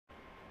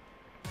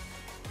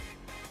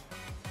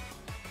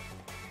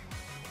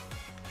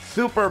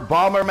Super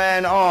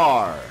Bomberman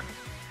R.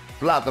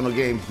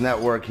 PlatanoGames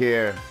Network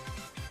here.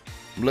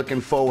 I'm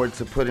looking forward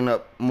to putting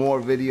up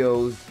more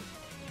videos,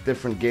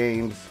 different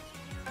games.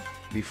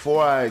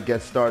 Before I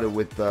get started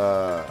with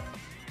the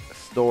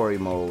story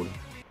mode,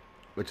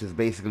 which is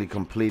basically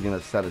completing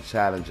a set of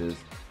challenges,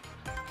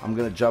 I'm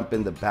gonna jump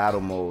into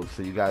battle mode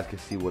so you guys can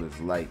see what it's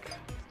like.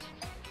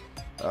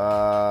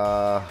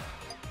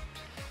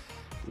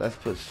 Let's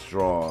put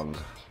strong.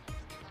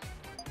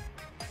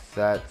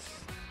 Sets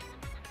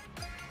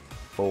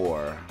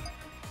 4.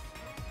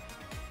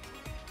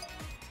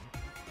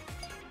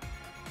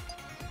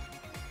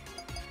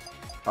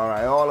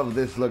 Alright, all of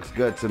this looks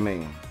good to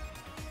me.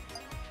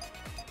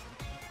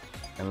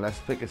 And let's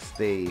pick a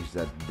stage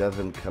that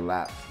doesn't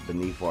collapse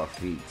beneath our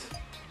feet,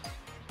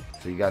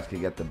 so you guys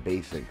can get the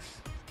basics.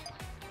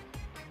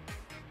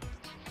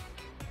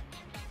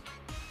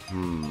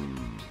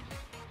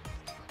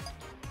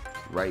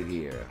 Right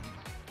here.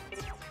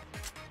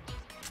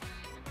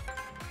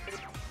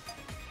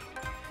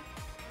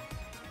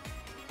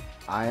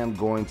 I am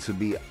going to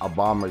be a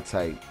bomber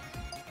type.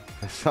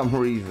 For some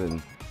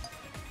reason,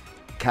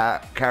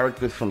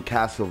 characters from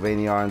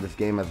Castlevania are in this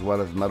game, as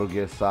well as Metal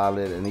Gear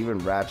Solid and even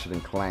Ratchet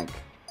and Clank,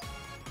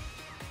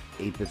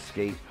 Ape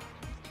Escape.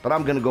 But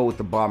I'm gonna go with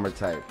the bomber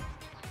type.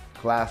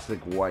 Classic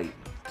white.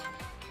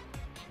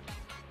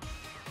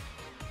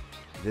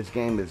 This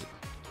game is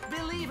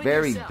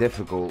very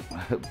difficult,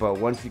 but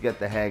once you get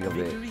the hang of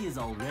it,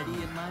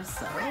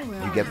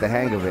 you get the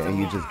hang of it and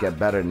you just get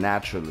better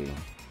naturally.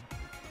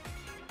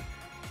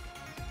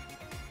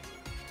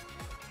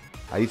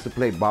 I used to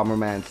play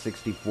Bomberman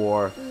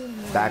 64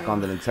 back on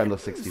the Nintendo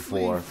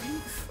 64.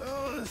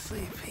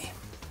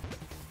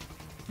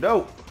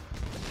 No!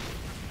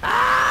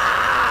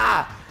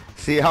 Ah!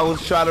 See, I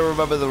was trying to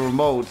remember the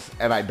remotes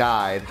and I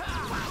died.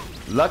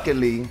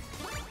 Luckily,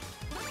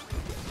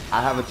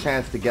 I have a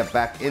chance to get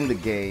back in the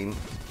game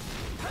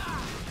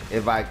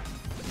if I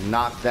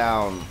knock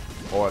down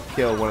or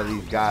kill one of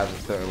these guys a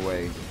certain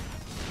way.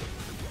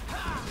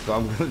 So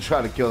I'm gonna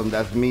try to kill him.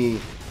 That's me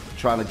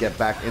trying to get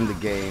back in the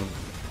game.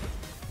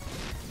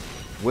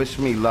 Wish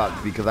me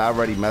luck, because I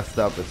already messed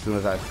up as soon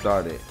as I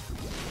started.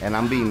 And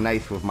I'm being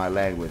nice with my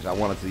language. I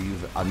wanted to use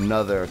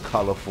another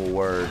colorful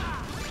word.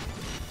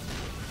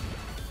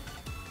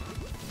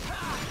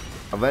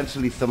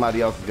 Eventually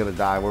somebody else is gonna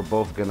die. We're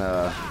both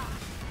gonna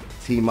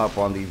team up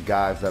on these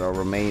guys that are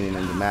remaining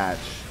in the match.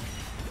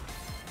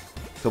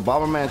 So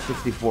Bomberman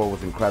 64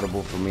 was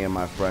incredible for me and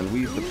my friend.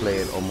 We used to play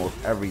it almost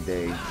every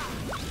day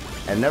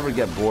and never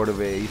get bored of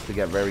it. It used to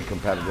get very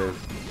competitive.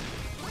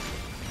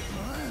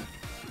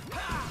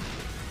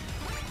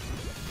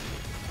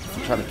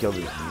 I'm trying to kill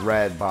this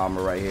red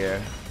bomber right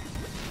here.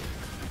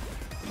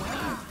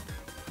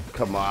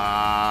 Come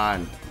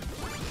on.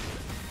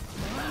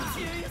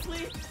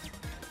 Seriously?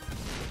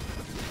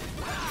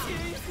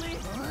 Seriously?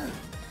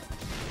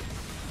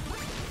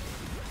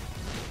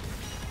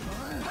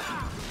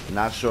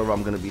 Not sure if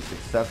I'm going to be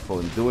successful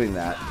in doing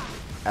that.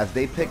 As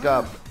they pick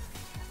up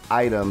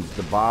items,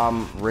 the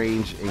bomb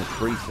range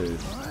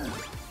increases.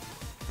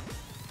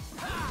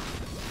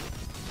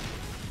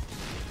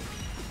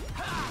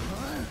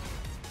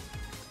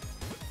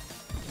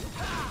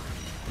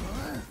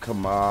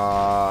 Come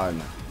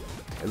on.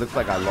 It looks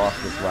like I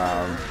lost this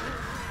round.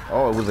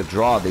 Oh, it was a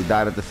draw. They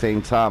died at the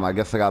same time. I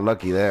guess I got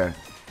lucky there.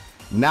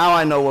 Now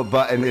I know what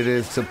button it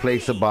is to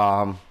place a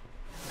bomb.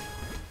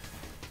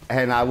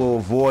 And I will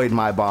avoid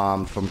my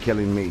bomb from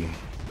killing me.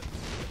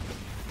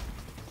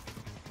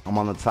 I'm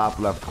on the top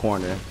left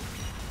corner.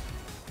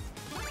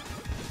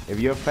 If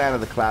you're a fan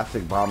of the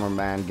classic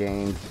Bomberman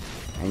games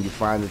and you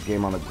find this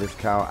game on a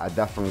discount, I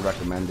definitely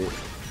recommend it.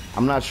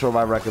 I'm not sure if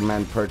I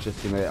recommend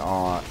purchasing it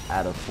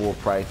at a full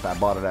price. I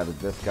bought it at a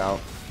discount.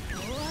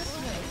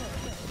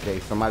 Okay,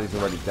 somebody's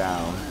already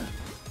down.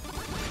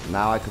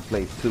 Now I can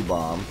place 2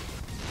 bombs.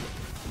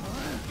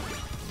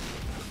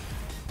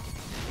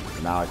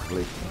 Now I can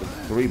place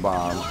 3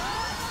 bombs.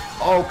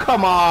 Oh,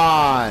 come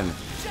on!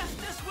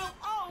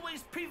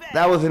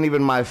 That wasn't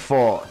even my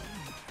fault.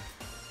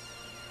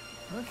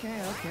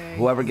 Okay.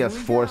 Whoever gets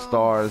 4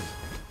 stars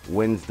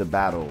wins the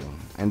battle.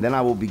 And then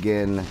I will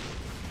begin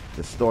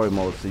the story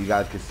mode so you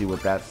guys can see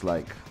what that's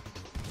like.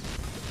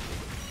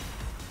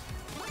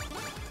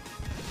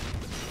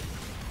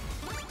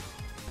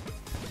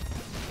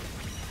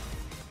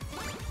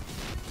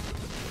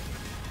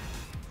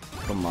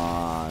 Come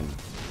on.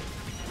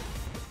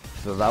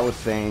 So as I was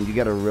saying, you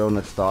get a real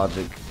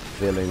nostalgic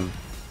feeling.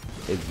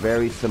 It's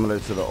very similar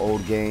to the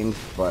old games,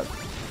 but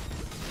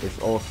it's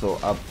also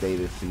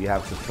updated, so you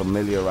have to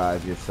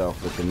familiarize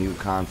yourself with the new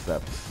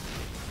concepts.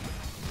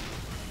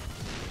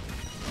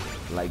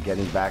 Like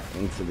getting back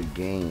into the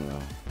game.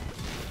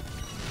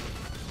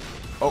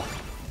 Oh.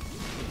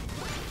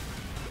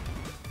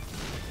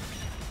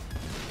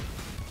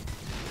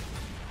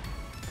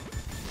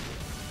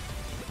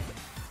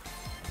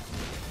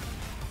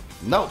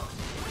 No.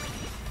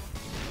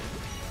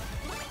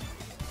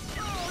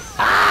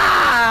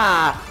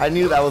 Ah! I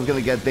knew that was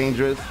gonna get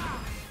dangerous.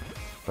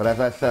 But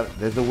as I said,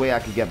 there's a way I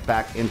could get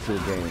back into a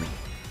game.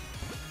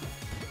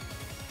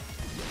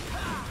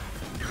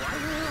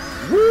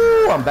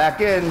 Woo, I'm back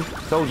in.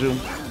 Told you.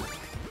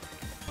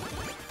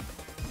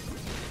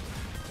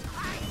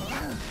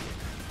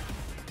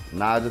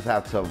 Now I just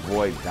have to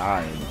avoid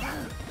dying.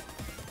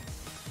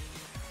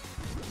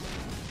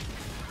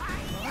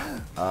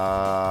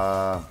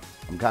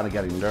 I'm kind of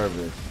getting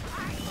nervous.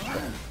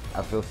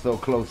 I feel so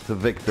close to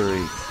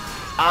victory.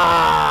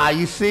 Ah,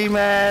 you see,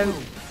 man?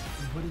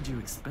 What did you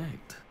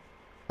expect?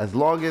 As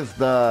long as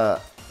the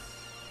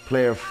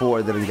player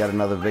 4 didn't get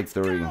another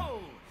victory.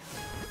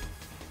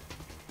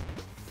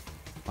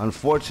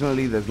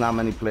 Unfortunately, there's not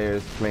many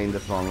players playing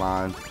this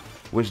online,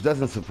 which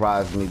doesn't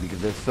surprise me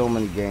because there's so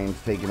many games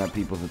taking up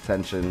people's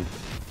attention,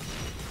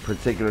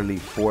 particularly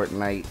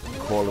Fortnite,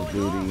 Call of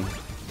Duty,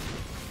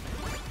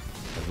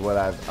 as well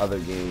as other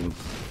games.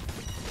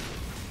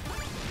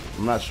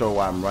 I'm not sure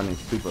why I'm running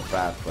super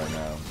fast right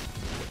now,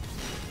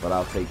 but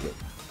I'll take it.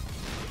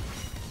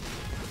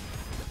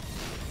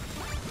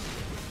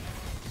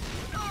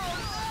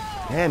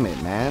 Damn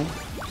it, man.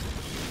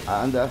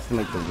 I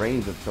underestimate the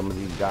range of some of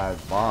these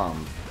guys'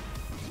 bombs.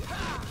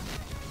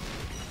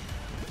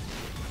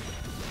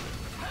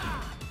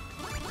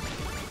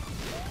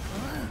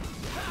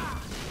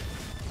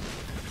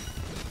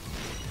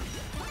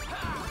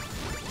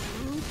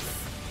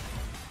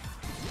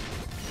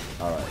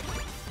 Alright.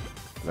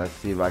 Let's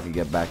see if I can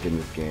get back in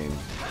this game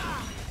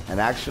and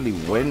actually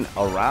win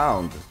a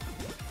round.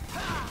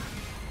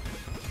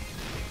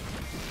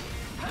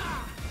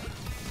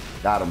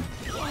 Got him.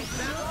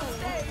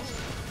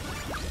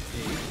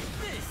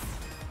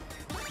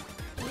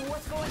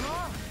 What's going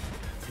on?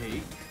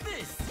 Take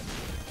this.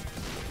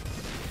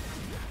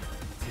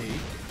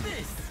 Take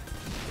this.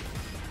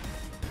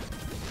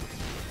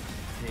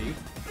 Take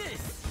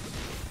this.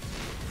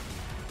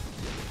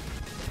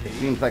 It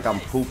seems like I'm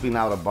pooping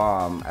out a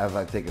bomb as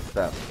I take a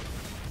step,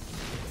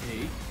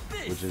 Take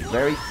this. which is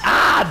very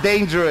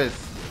dangerous.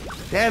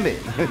 Damn it.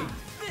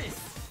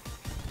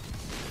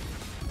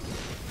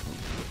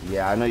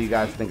 Yeah, I know you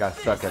guys think I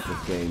suck at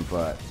this game,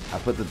 but I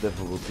put the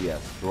difficulty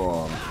at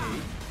strong.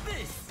 Take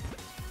this.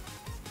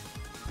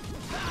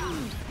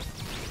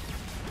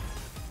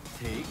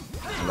 Take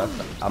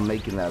this. I'm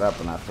making that up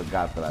and I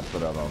forgot that I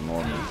put it on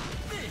normal.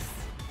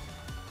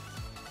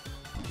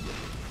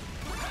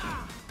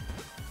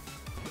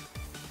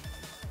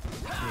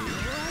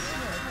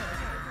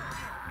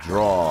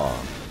 Draw.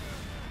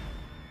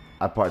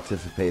 I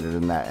participated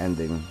in that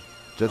ending.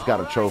 Just got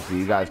a trophy.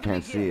 You guys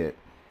can't see it,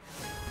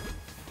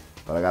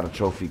 but I got a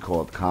trophy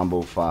called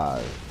Combo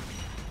 5.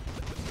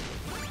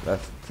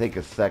 Let's take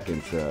a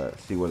second to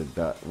see what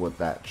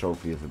that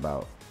trophy is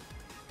about.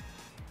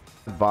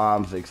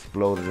 Bombs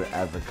exploded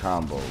as a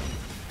combo.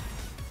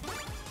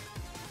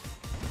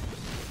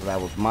 So that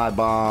was my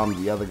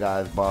bomb, the other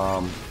guy's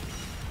bomb.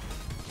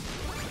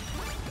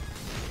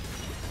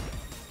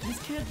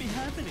 This can't be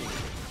happening.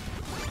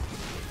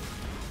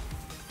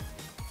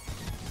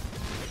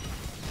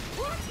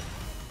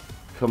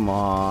 Come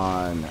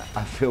on.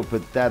 I feel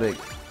pathetic.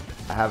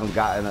 I haven't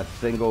gotten a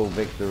single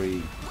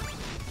victory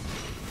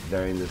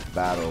during this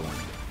battle.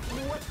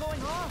 What's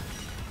going on?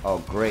 Oh,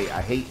 great.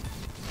 I hate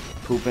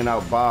pooping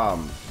out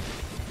bombs.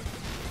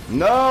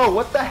 No!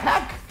 What the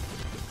heck?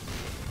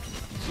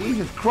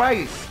 Jesus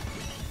Christ.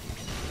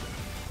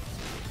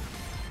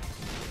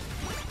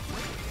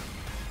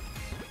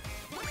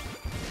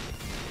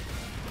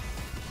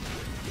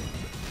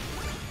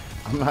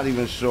 I'm not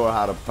even sure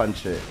how to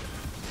punch it.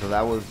 So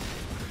that was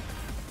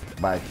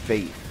by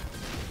fate.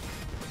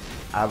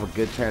 I have a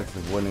good chance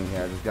of winning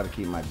here. I just gotta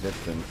keep my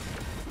distance.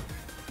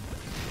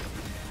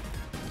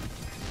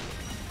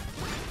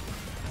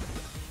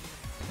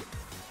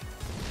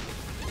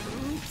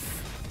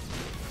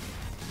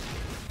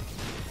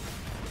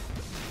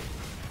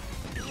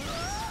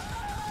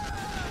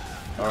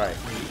 Alright,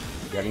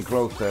 getting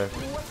closer.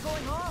 What's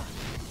going on?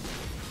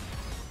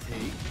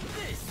 Take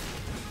this.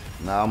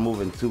 Now I'm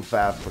moving too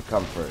fast for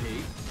comfort.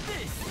 Take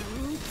this.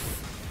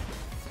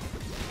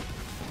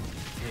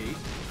 Take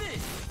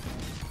this.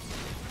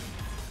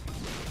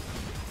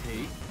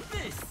 Take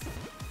this.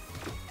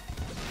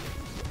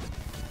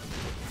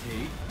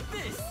 Take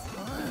this.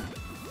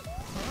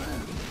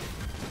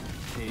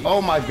 Take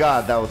Oh my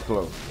god, that was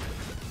close.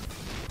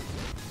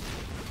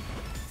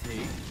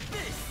 Take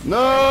this.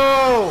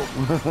 No!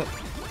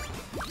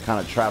 Kind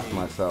of trapped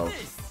myself.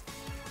 Take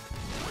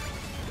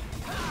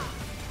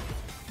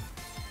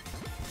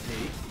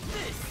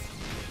this.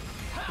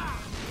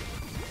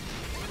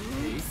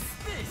 Take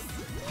this.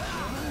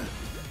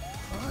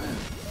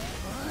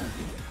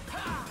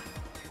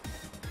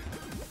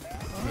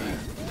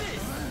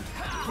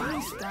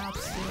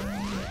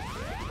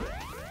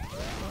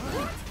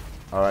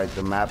 Alright,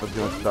 the map is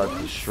going to start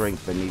to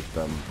shrink beneath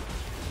them.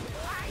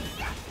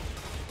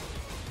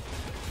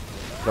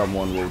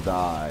 Someone will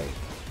die.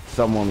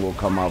 Someone will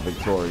come out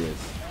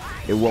victorious.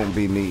 It won't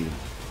be me.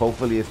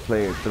 Hopefully it's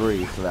player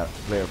 3 so that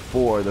player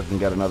 4 doesn't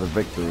get another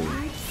victory.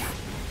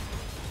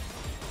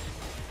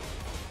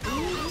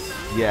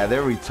 Yeah,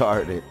 they're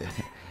retarded.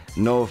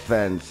 No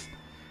offense.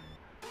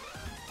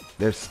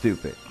 They're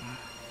stupid.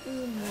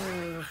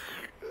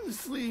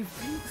 Sleepy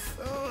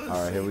son.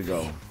 Alright, here we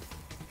go.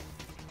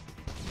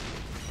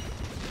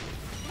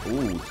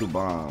 Ooh, 2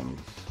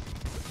 bombs.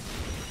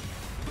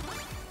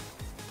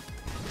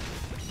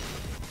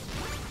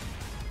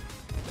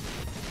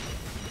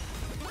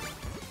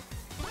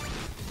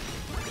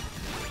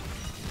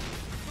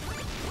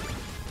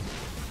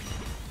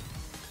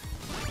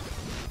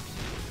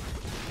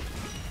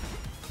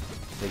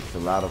 Takes a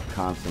lot of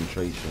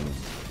concentration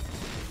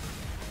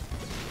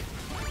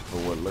for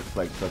what looks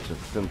like such a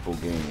simple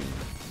game.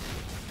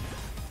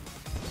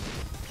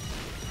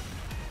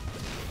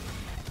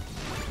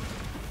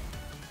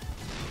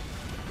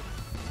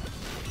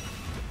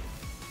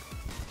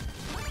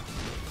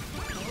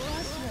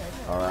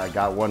 Alright, I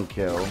got 1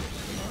 kill.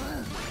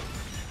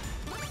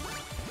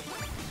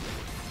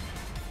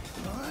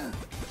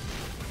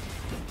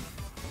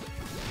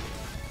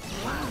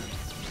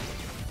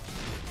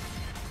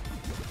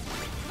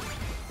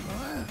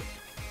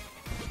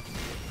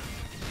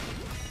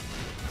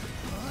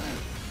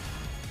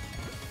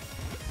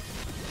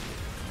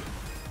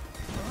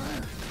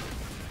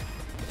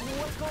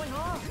 What's going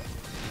on?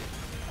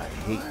 I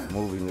hate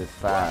moving this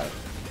fast.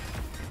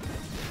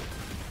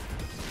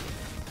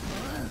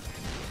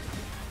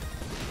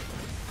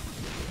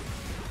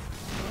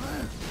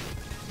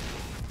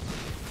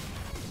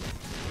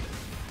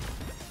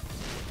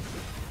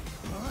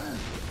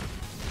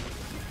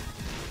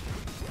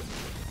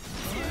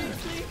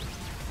 Seriously?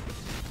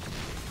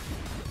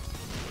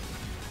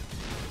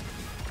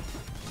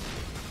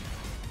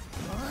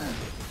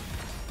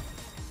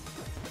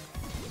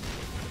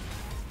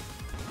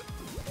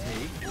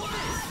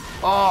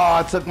 Oh,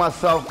 I took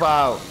myself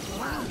out.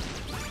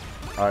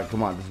 Alright,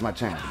 come on, this is my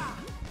chance.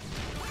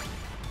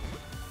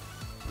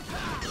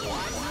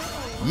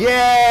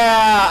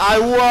 Yeah, I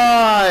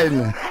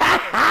won!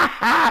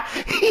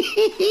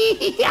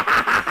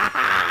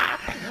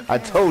 I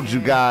told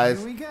you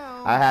guys.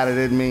 I had it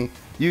in me.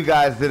 You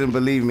guys didn't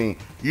believe me.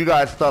 You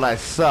guys thought I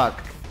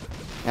sucked.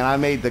 And I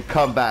made the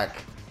comeback.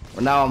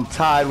 Now I'm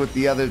tied with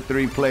the other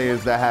 3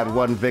 players that had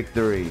 1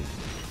 victory.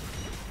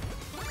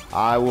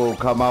 I will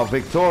come out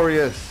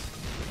victorious.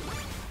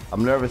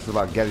 I'm nervous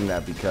about getting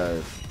that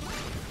because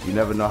you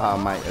never know how it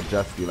might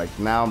adjust you. Like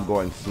now I'm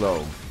going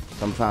slow.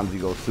 Sometimes you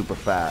go super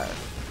fast.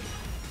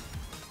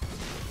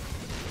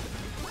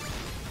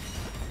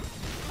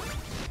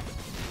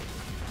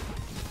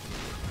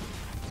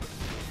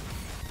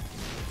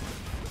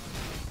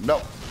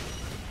 No.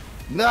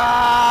 No!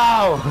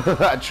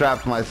 I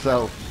trapped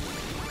myself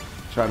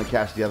trying to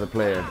catch the other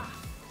player.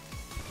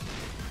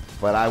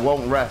 But I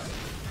won't rest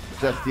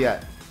just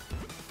yet.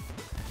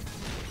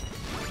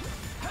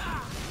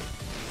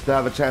 Still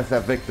have a chance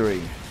at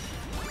victory.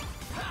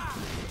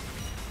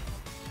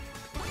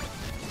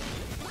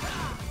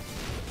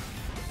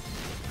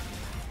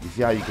 You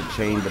see how you can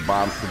chain the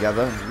bombs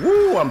together?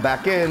 Woo, I'm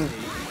back in.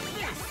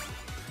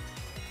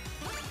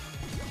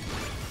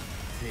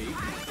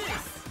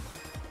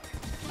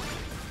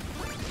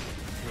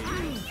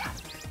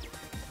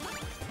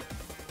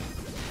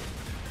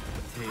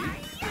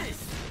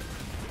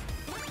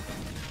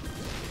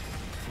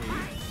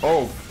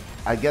 Oh,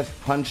 I guess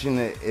punching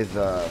it is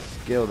a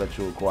skill that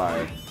you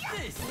acquire.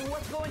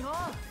 What's going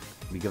on?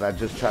 Because I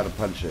just try to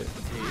punch it.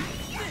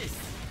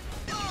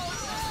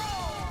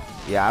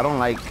 Yeah,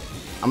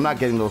 I'm not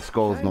getting those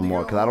skulls no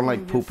more because I don't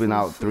like pooping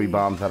out 3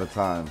 bombs at a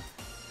time.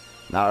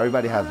 Now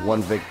everybody has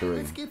 1 victory.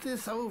 Let's get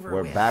this over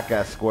We're with. back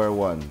at square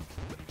one.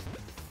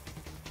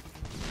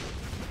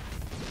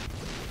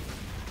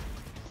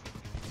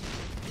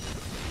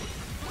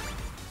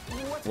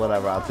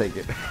 Whatever, I'll take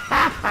it.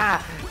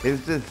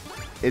 It's just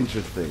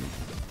interesting.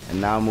 And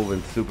now I'm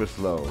moving super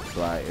slow,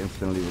 so I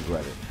instantly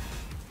regret it.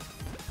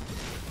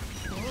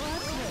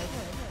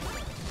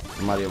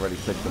 Somebody already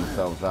took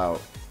themselves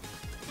out.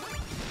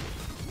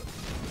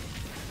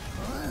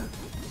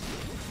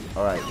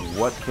 Alright,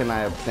 what can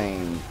I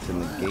obtain to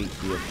negate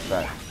the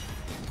effect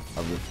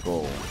of this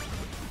goal?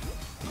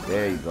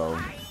 There you go.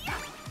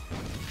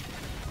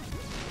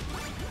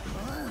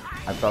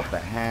 I thought the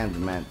hand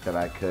meant that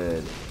I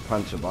could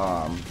punch a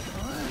bomb.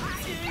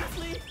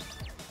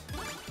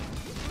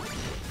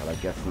 But I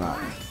guess not.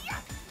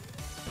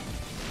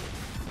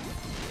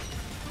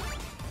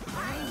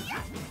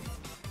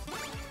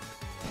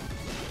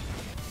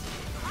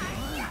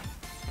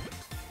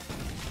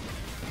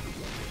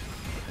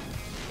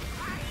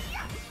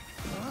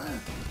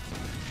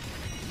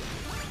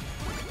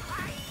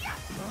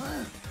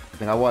 I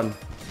think I won.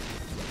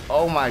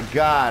 Oh my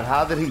god,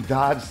 how did he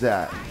dodge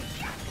that?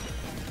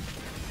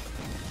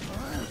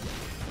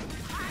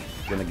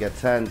 Gonna get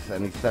tense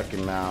any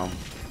second now.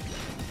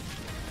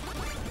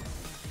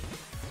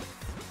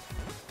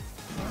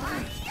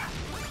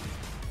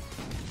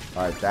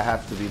 Alright, that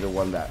has to be the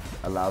one that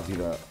allows you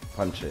to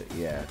punch it,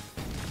 yeah.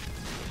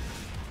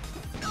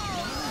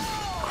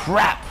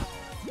 Crap!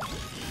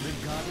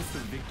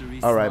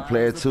 Alright,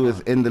 player 2 is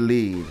in the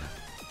lead.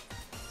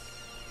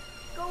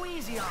 Go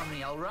easy on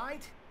me,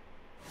 alright?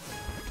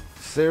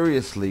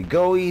 Seriously,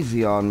 go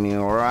easy on me,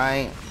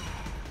 alright?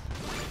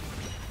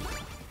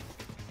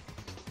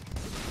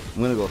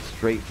 I'm gonna go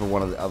straight for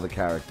one of the other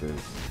characters.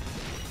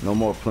 No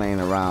more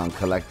playing around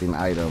collecting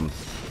items.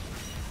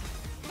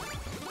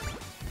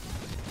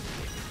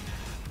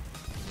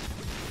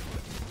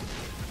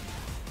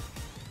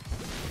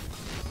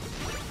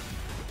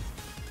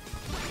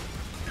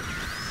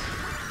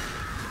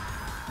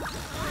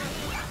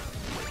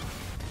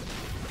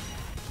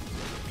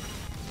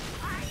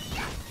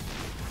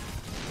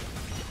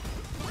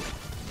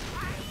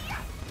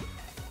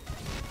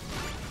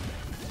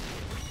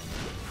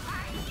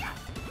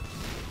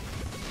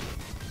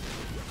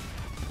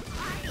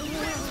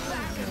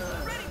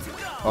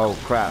 Oh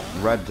crap,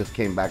 Red just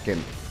came back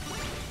in.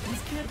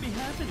 This can't be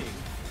happening.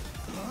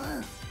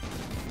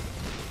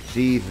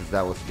 Jesus,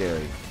 that was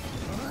scary.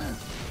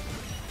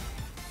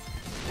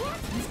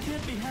 This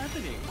can't be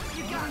happening.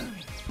 You got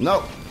me.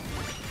 No!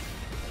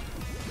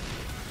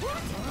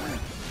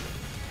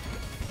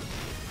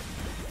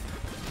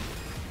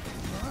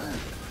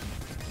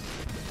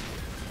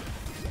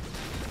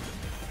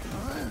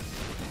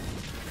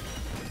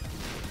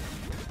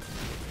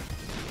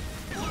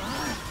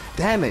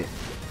 Damn it!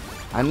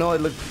 I know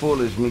it looked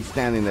foolish me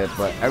standing there,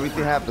 but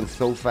everything happens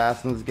so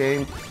fast in this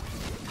game.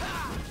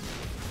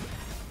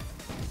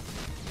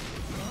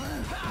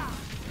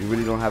 You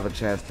really don't have a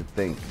chance to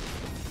think.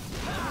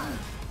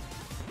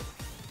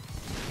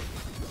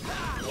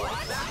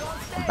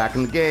 I'm back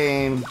in the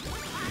game.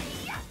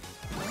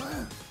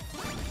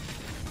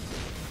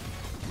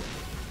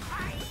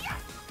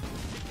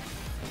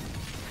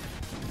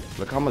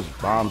 Look how much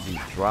bombs he's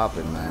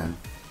dropping, man.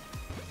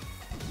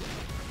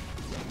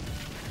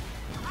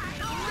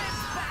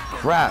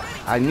 Crap,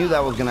 I knew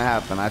that was gonna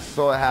happen. I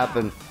saw it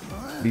happen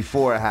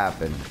before it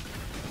happened.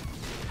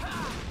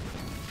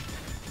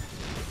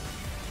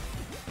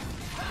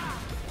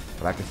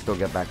 But I can still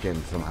get back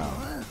in somehow.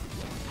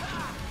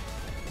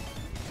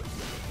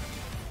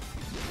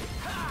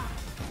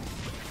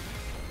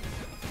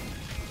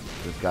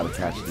 Just gotta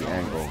catch the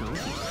angle.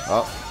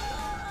 Oh,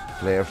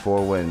 player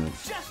 4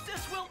 wins.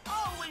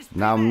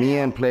 Now me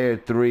and player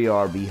 3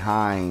 are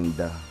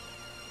behind.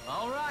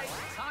 Alright,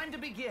 time to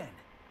begin.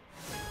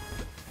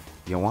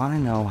 You wanna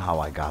know how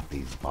I got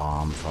these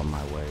bombs on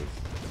my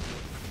waist?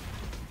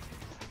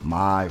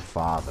 My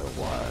father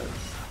was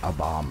a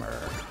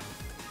bomber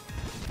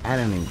and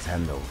a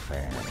Nintendo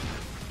fan.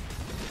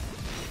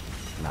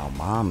 Now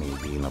mommy,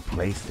 being a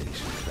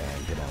PlayStation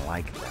fan, didn't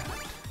like that.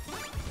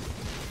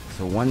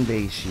 So one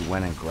day she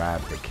went and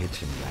grabbed the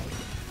kitchen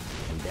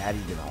knife, and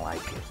daddy didn't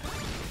like it.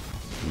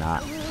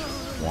 Not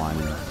one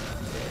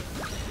bit.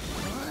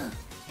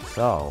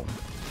 So,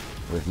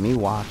 with me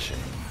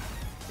watching,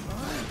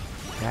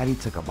 daddy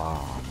took a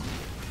bomb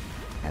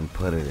and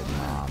put it in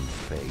mom's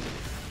face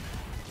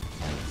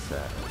and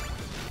said,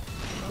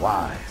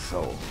 "Why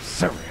so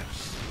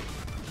serious?"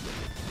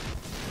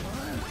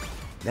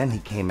 Then he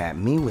came at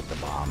me with the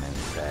bomb and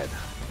said,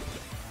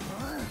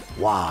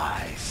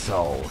 "Why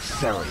so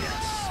serious?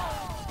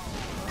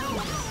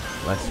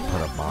 Let's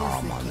put a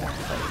bomb on that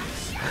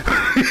face."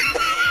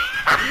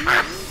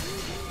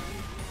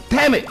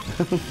 Damn it!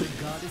 The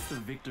goddess of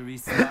victory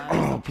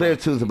smiles. Player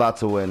 2 is about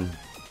to win.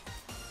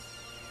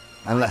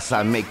 Unless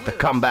I make the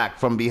comeback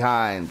from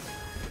behind.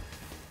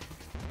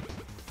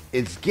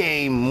 It's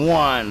game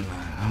 1.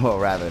 Or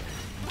rather,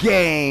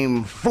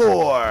 game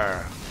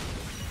 4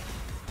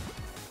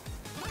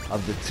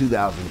 of the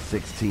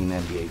 2016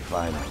 NBA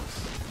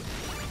Finals.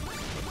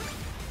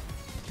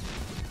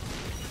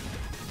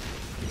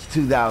 It's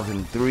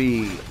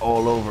 2003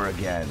 all over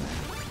again.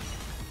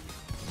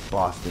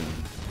 Boston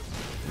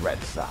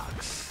Red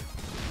Sox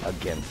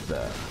against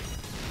the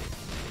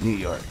New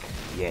York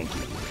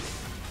Yankees.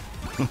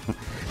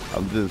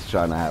 I'm just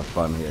trying to have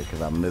fun here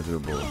because I'm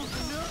miserable.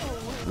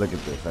 Look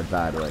at this, I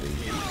died already.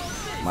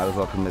 Might as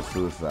well commit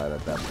suicide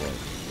at that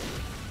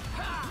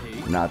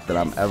point. Not that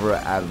I'm ever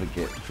an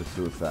advocate for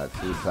suicide.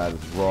 Suicide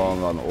is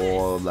wrong on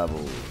all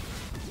levels.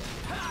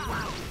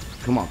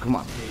 Come on, come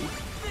on.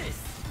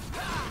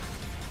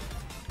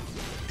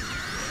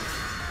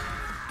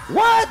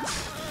 What?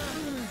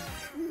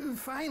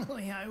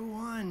 Finally, I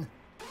won.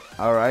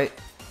 Alright,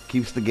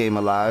 keeps the game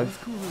alive.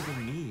 Cooler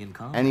than me in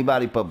combat.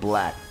 Anybody put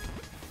black.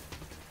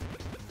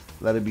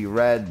 Let it be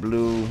red,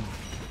 blue.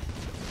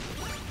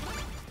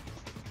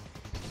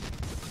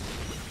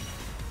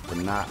 But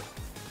not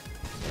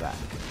black.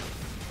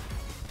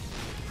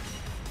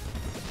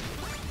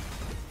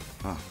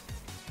 Huh.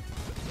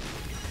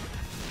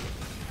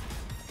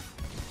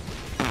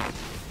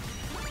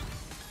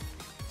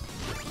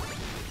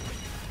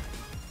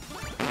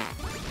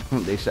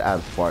 They should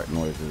add fart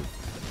noises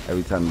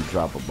every time you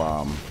drop a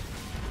bomb.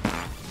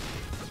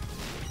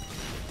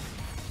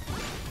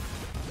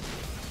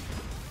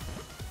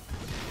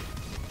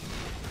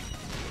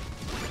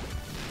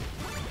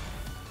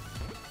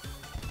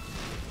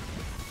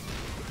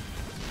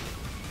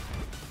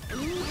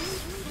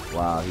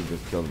 Wow, he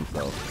just killed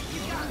himself.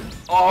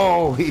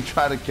 Oh, he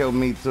tried to kill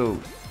me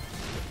too.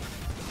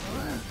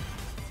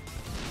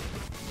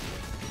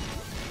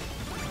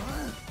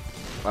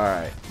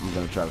 Alright, I'm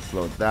gonna try to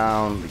slow it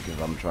down because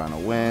I'm trying to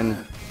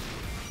win.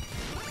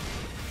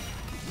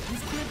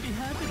 This can't be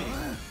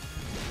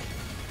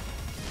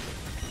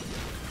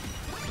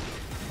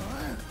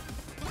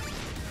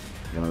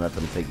let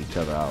them take each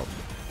other out.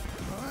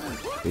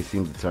 They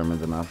seem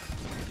determined enough.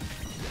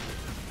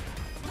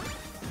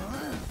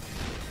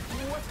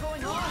 What's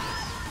going on?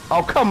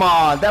 Oh, come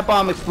on! That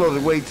bomb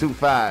exploded way too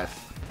fast.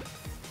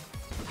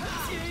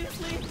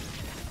 Seriously?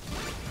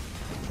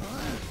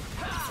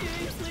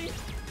 Seriously?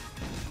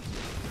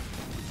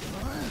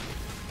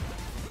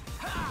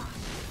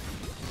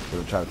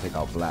 They'll try to take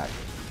out Black.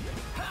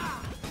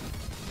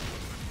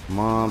 Come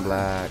on,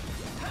 Black.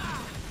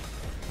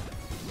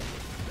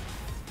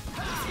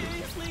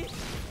 Seriously?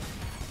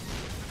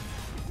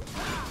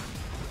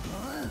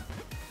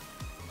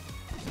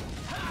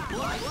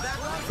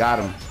 Got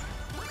him.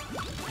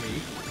 Take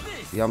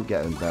this. Yeah, I'm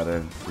getting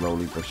better,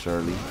 slowly but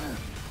surely.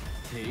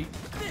 Take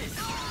this.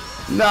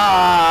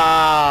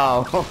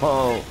 No!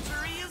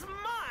 Victory is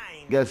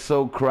mine. Gets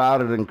so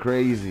crowded and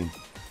crazy.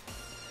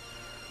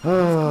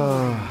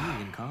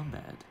 In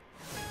combat.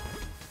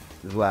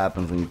 This is what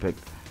happens when you pick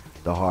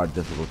the hard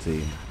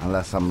difficulty.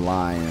 Unless I'm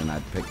lying and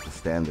I pick the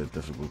standard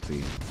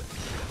difficulty.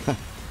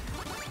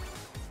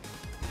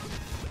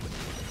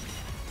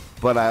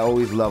 But I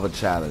always love a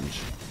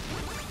challenge.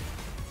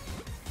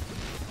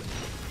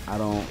 I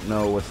don't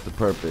know what's the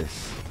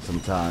purpose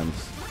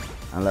sometimes,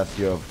 unless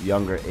you're of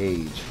younger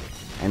age.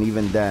 And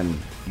even then,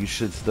 you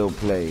should still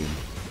play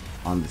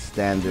on the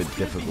standard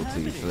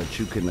difficulty so that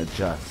you can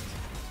adjust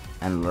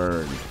and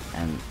learn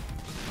and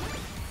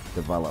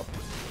develop.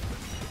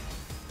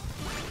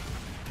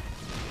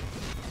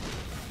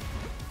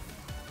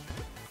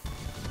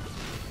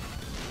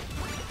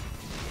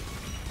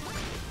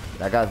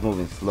 That guy's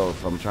moving slow,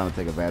 so I'm trying to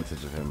take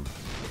advantage of him.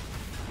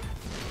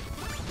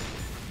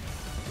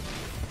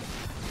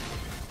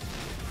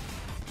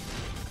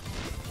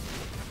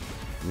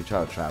 Let me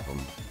try to trap him.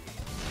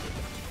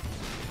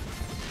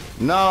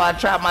 No, I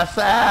trapped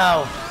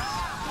myself!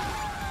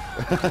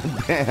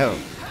 Damn.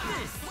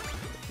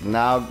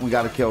 Now we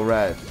gotta kill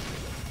Red.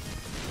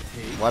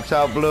 Watch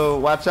out, Blue.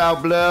 Watch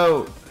out,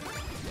 Blue.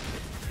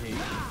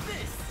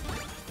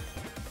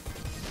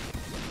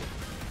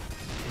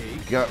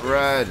 Got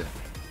Red.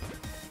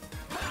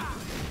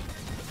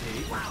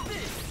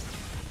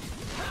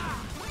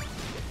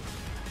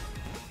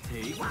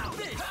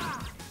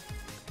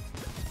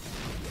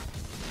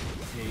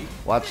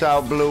 Watch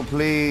out, Blue,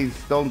 please.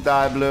 Don't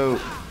die, Blue.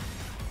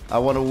 I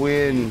want to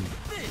win.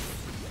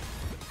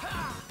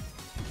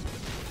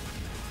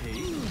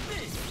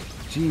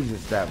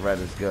 Jesus, that Red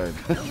is good.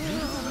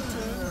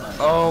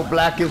 Oh,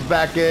 Black is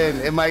back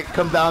in. It might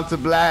come down to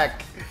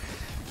Black.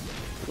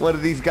 One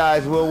of these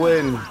guys will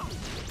win. This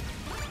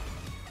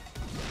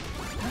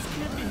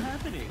can't be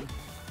happening.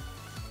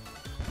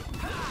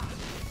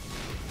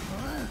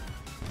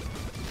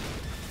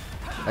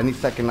 Any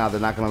second now, they're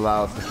not going to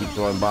allow us to keep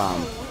throwing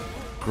bombs.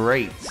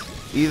 Great.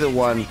 Either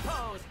one.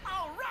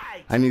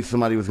 I knew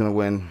somebody was going to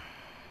win.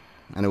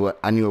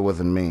 I knew it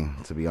wasn't me,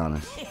 to be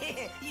honest.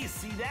 You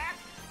see that?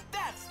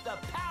 That's the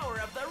power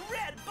of the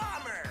Red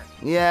Bomber.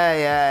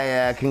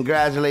 Yeah.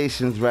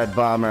 Congratulations, Red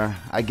Bomber.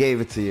 I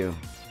gave it to you.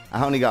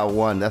 I only got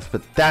one. That's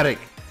pathetic.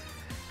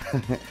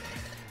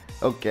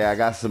 Okay, I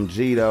got some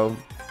G, though.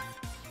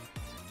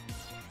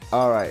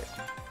 Alright.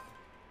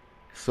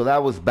 So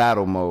that was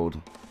battle mode.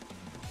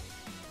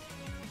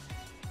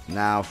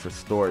 Now for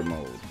story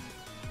mode.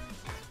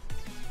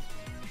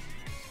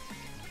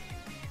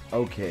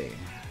 Okay.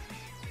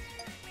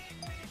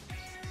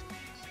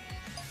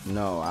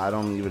 No, I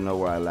don't even know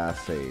where I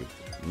last saved.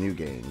 New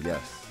game,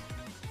 yes.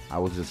 I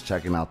was just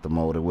checking out the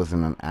mode. It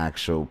wasn't an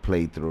actual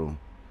playthrough.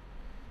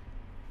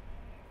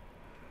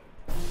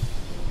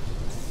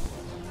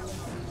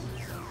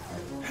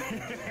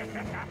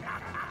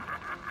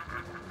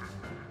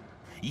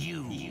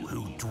 You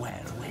who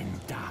dwell in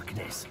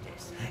darkness,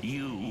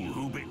 you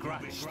who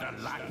begrudge the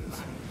light,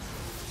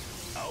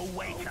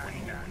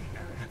 awaken,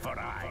 for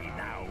I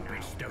now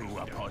bestow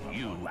upon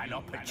you an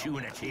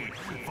opportunity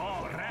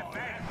for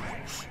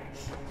revenge.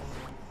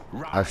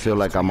 I feel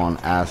like I'm on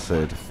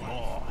acid.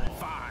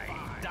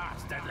 5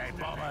 dastardly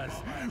bombers.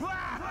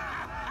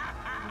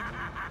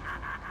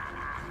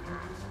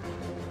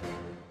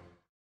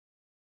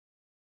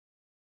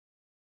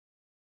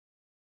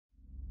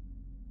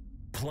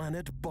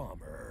 Planet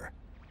Bomber,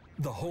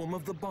 the home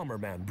of the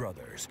Bomberman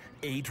brothers,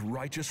 8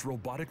 righteous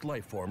robotic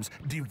lifeforms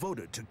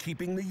devoted to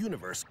keeping the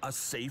universe a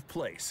safe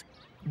place.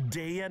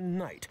 Day and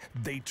night,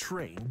 they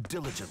train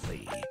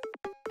diligently.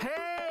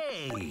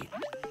 Hey!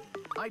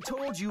 I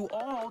told you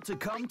all to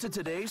come to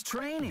today's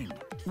training.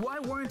 Why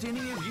weren't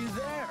any of you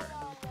there?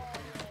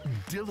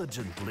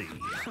 Diligently.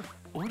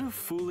 What a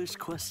foolish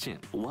question.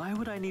 Why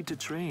would I need to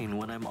train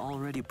when I'm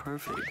already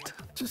perfect?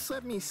 Just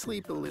let me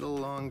sleep a little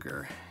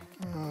longer.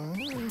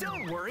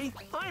 Don't worry,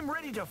 I'm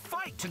ready to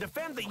fight to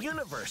defend the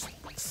universe.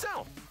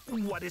 So,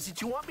 what is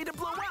it you want me to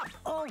blow up?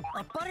 Oh,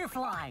 a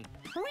butterfly!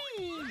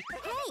 Whee!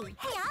 Hey,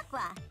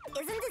 Aqua!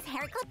 Isn't this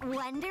haircut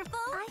wonderful?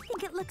 I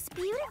think it looks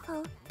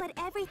beautiful, but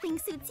everything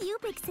suits you,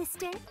 big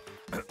sister.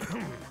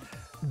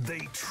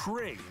 They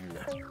train.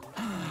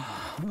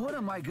 What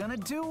am I gonna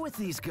do with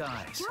these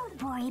guys?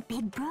 Don't worry,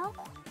 big bro.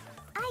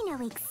 I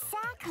know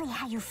exactly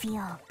how you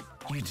feel.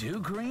 You do,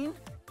 Green?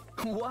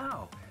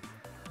 Wow.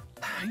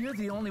 You're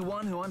the only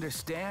one who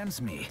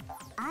understands me.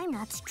 I'm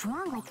not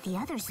strong like the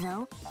others,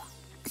 though.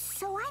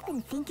 So I've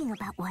been thinking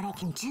about what I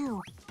can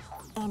do.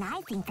 And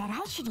I think that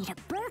I should eat a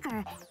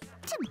burger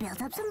to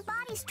build up some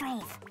body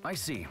strength. I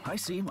see.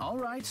 All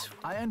right.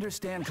 I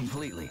understand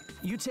completely.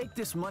 You take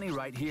this money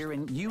right here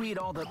and you eat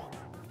all the...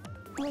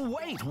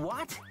 Wait,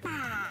 what?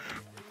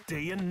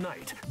 Day and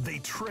night, they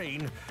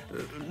train,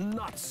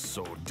 not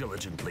so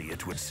diligently,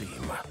 it would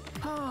seem.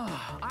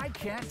 I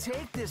can't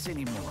take this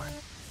anymore.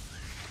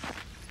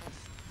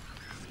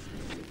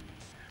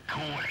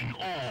 Calling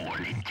all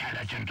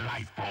intelligent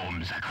life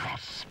forms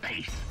across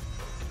space.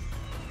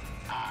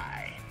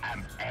 I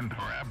am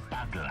Emperor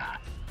Bugler,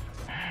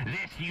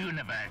 this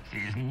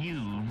universe's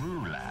new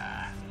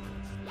ruler.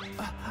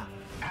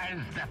 As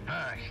the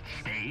first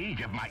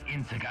stage of my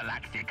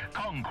intergalactic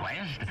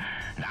conquest,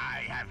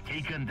 I have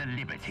taken the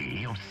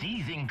liberty of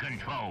seizing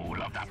control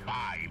of the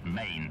 5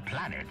 main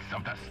planets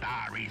of the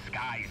starry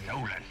sky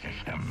solar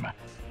system.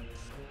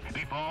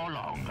 Before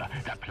long,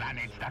 the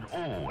planets that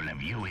all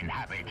of you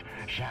inhabit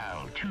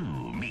shall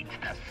too meet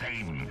the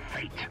same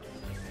fate.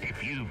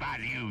 If you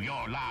value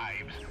your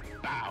lives,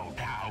 bow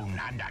down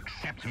and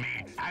accept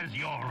me as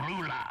your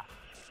ruler.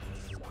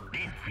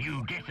 If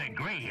you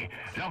disagree,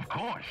 of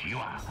course you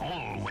are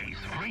always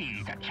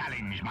free to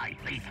challenge my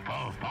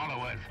faithful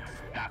followers,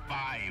 the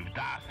 5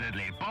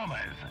 dastardly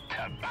bombers,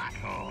 to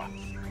battle.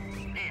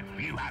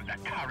 If you have the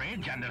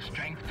courage and the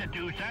strength to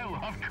do so,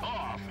 of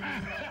course.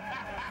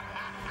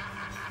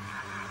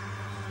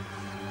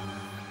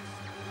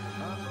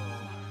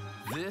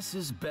 This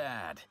is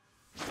bad.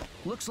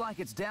 Looks like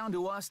it's down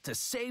to us to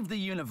save the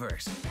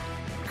universe.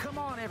 Come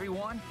on,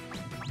 everyone.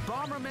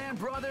 Bomberman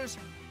brothers,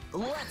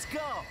 let's go!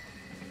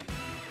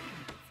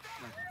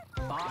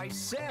 I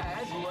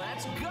said,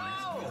 let's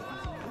go!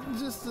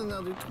 Just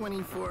another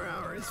 24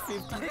 hours,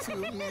 52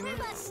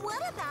 minutes. But what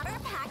about our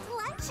packed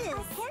lunches?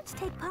 I can't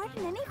take part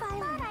in any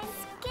violence.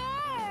 But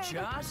I'm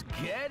scared. Just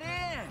get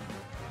in!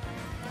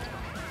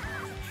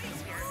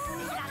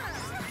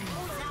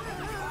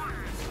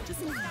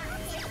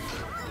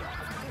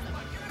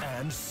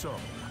 And so,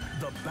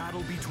 the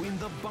battle between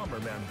the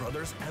Bomberman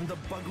brothers and the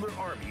Bugler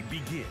army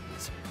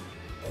begins.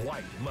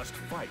 White must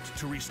fight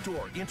to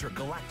restore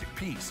intergalactic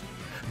peace.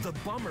 The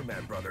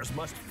Bomberman brothers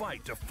must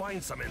fight to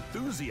find some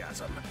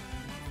enthusiasm.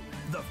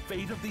 The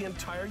fate of the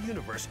entire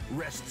universe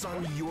rests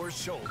on your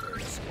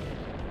shoulders.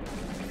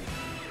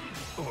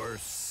 Or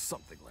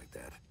something like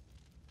that.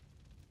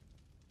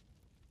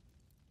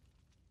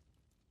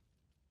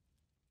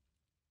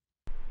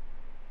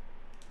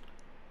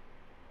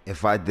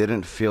 If I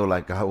didn't feel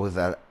like I was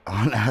on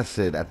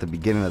acid at the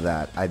beginning of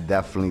that, I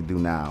definitely do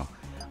now.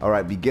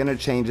 Alright, beginner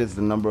changes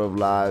the number of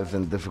lives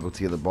and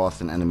difficulty of the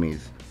boss and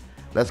enemies.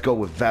 Let's go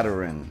with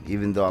veteran,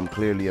 even though I'm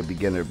clearly a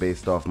beginner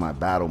based off my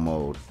battle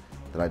mode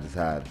that I just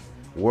had.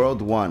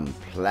 World 1,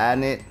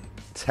 Planet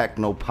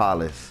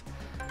Technopolis.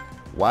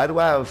 Why do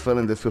I have a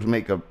feeling this would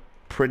make a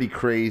pretty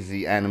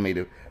crazy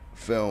animated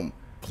film?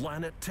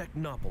 Planet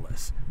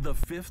Technopolis, the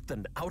 5th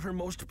and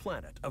outermost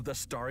planet of the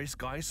starry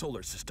sky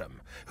solar system,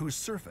 whose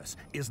surface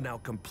is now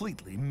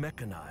completely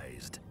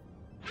mechanized.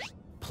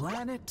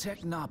 Planet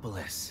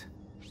Technopolis.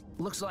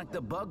 Looks like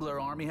the Bugler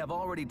army have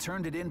already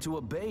turned it into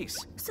a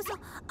base. So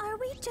are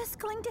we just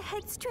going to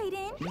head straight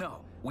in?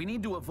 No, we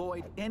need to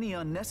avoid any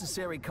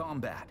unnecessary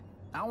combat.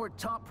 Our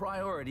top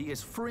priority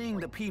is freeing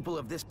the people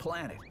of this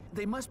planet.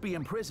 They must be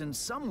imprisoned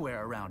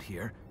somewhere around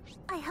here.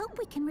 I hope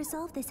we can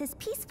resolve this as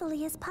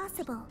peacefully as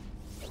possible.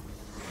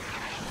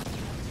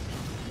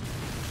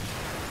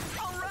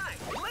 All right,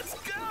 let's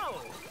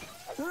go!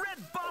 Red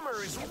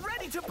Bomber is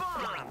ready to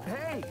bomb!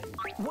 Hey,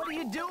 what are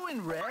you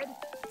doing, Red?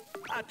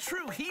 A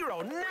true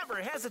hero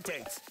never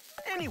hesitates.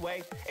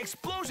 Anyway,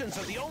 explosions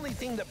are the only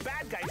thing the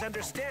bad guys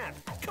understand.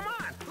 Come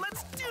on,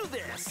 let's do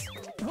this!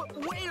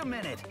 Wait a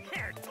minute!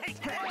 Here,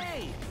 take that!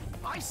 Hey!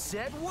 I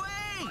said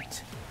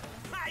wait!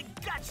 I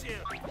got you!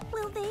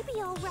 Will they be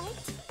all right?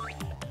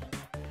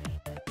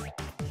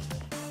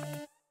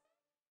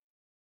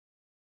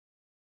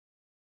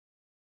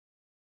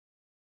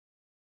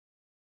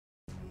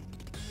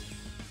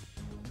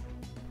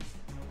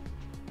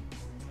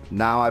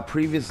 Now, I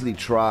previously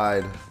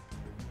tried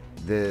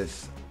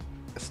this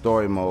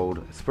story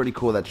mode. It's pretty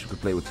cool that you could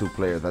play with 2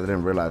 players. I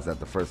didn't realize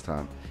that the first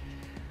time.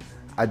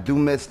 I do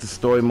miss the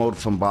story mode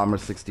from Bomber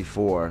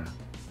 64,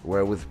 where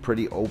it was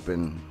pretty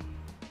open.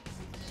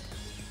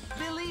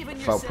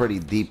 Felt pretty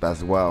deep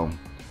as well,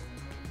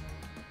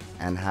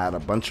 and had a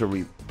bunch of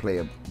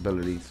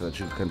replayability so that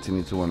you could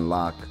continue to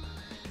unlock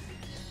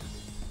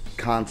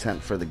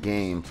content for the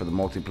game, for the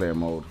multiplayer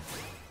mode.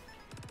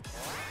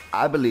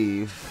 I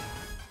believe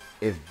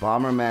if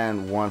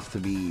Bomberman wants to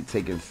be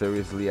taken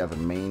seriously as a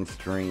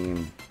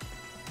mainstream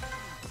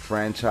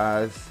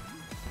franchise,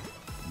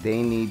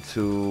 they need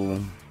to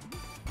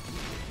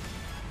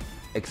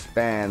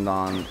expand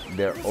on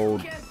their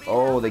old...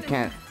 Oh, they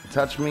can't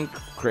touch me?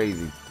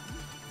 Crazy.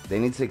 They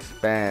need to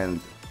expand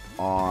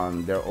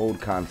on their old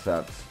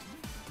concepts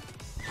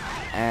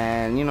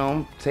and, you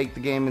know, take the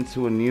game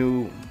into a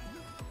new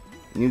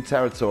New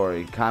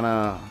territory. Kind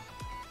of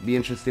be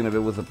interesting if it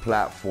was a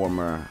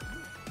platformer.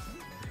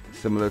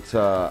 Similar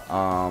to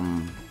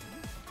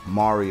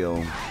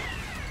Mario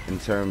in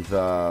terms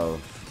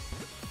of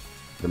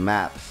the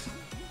maps.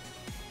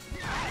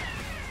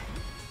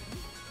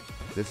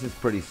 This is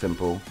pretty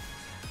simple.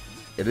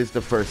 It is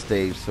the first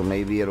stage, so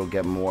maybe it'll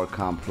get more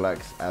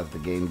complex as the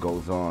game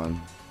goes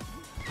on.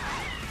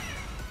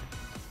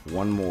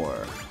 One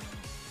more.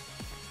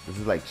 This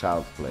is like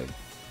Child's Play.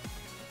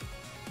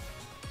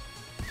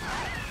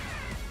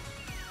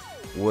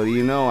 What do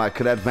you know? I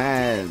could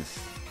advance.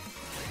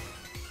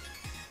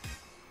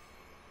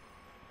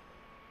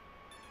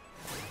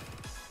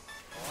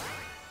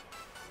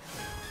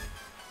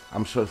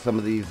 I'm sure some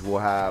of these will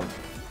have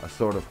a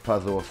sort of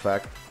puzzle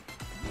effect.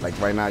 Like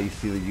right now you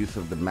see the use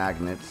of the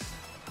magnets.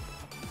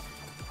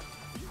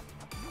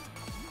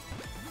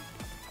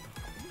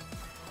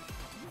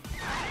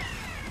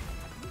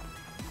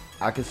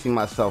 I can see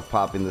myself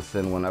popping this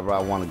in whenever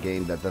I want a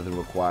game that doesn't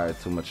require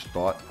too much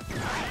thought.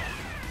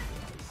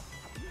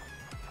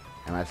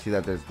 And I see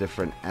that there's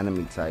different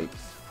enemy types.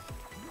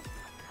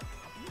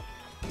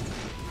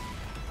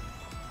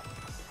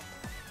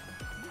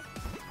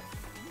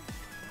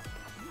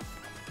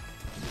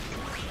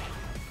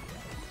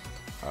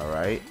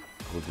 Alright,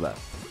 who's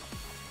left?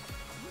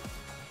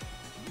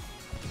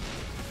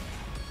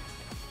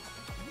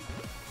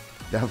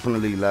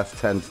 Definitely less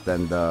tense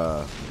than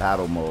the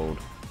battle mode,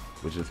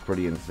 which is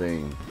pretty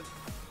insane.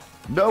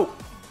 No!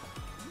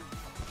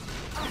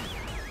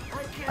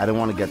 I didn't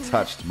want to get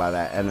touched by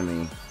that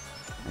enemy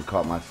and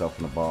caught myself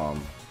in a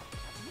bomb.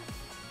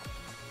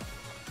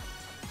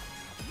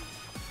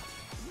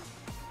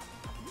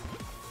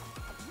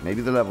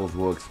 Maybe the levels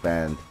will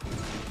expand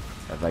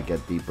as I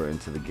get deeper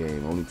into the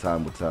game. Only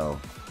time will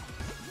tell.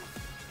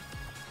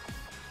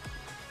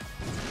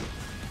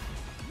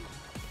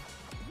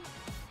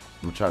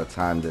 I'm gonna try to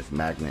time this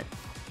magnet.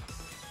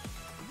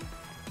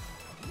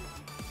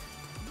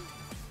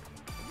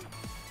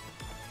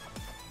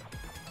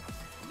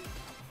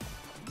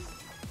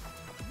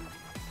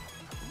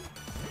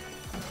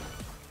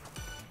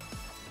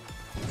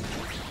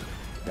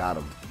 Got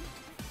him.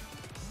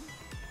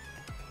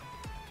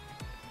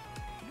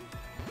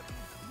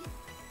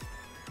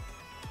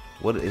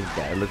 What is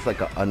that? It looks like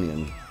an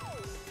onion.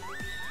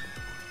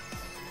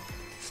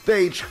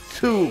 Stage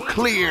 2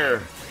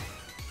 clear.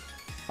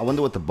 I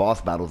wonder what the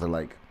boss battles are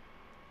like.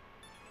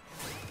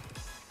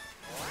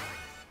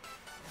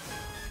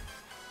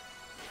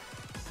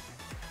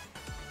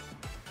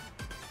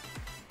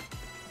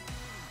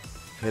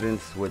 Hidden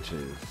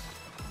switches.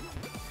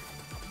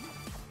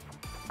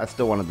 I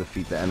still want to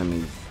defeat the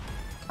enemies.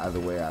 Either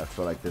way, I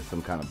feel like there's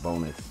some kind of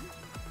bonus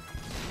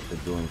to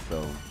doing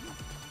so.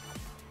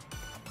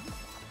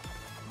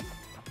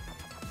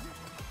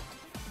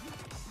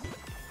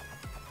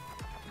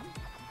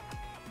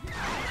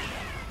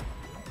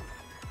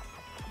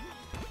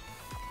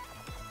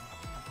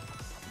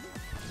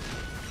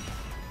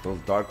 Those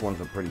dark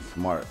ones are pretty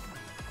smart.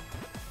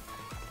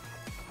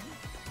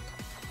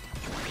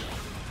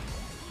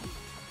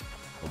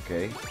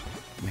 Okay,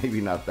 maybe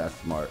not that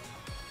smart.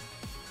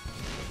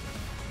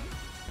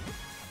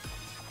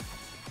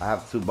 I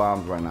have 2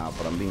 bombs right now,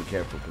 but I'm being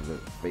careful because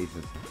the space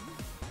is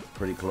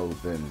pretty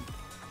closed in.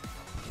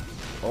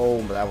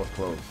 Oh, but that was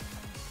close.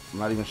 I'm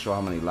not even sure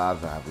how many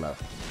lives I have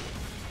left.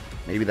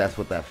 Maybe that's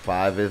what that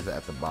 5 is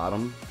at the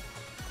bottom.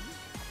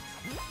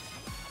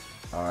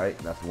 Alright,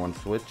 that's one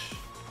switch.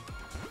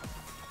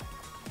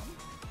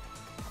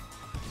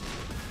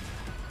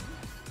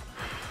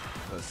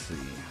 Let's see.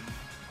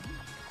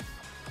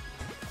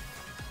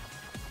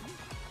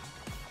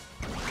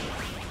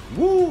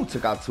 Woo!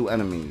 Took out 2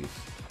 enemies.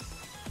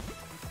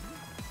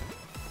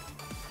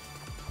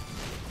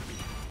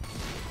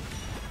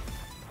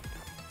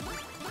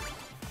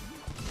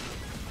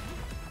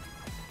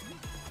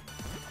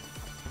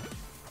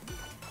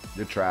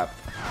 You're trapped.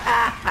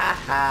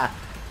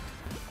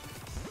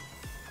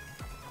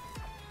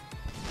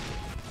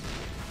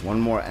 One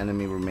more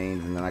enemy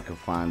remains and then I can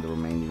find the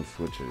remaining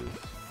switches.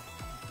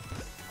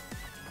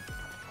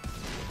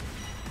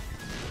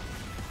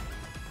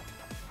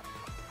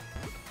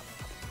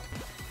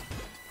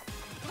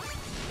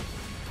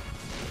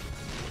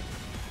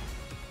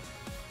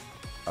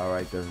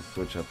 Alright, there's a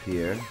switch up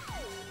here,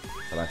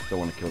 but I still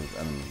want to kill this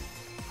enemy.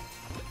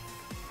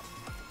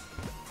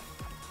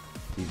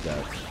 He's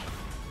dead.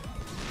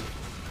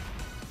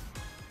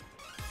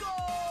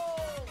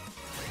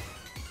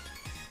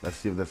 Let's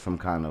see if there's some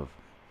kind of...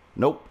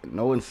 Nope,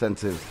 no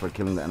incentives for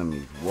killing the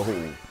enemies.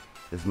 Whoa,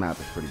 this map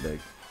is pretty big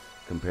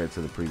compared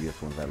to the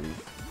previous ones at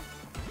least.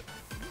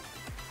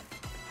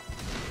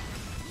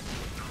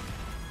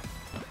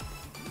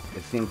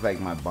 It seems like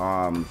my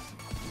bombs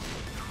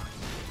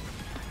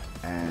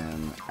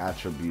and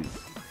attributes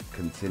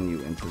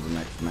continue into the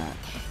next match.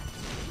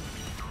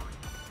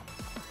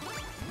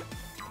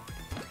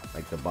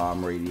 Like the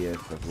bomb radius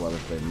as well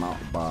as the amount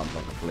of bombs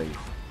I can place.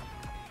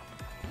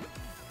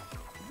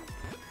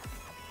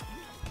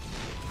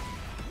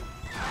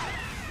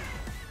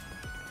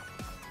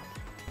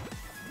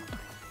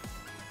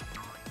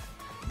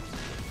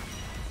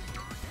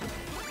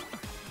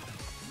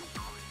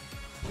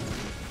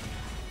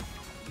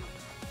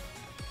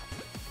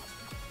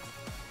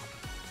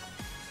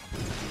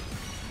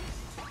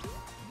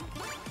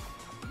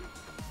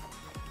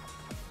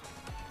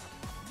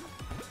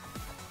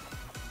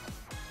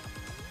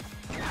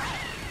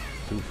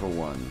 for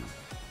 1.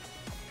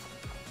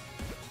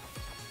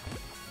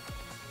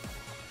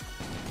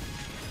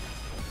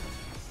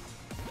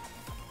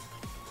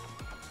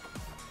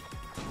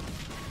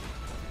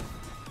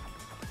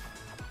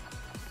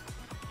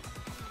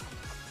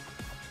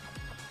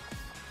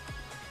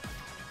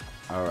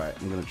 Alright,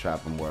 I'm gonna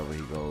trap him wherever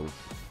he goes.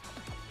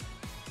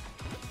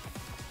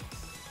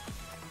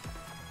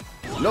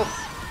 Nope!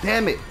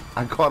 Damn it!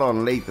 I caught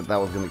on late that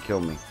was gonna kill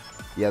me.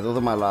 Yeah, those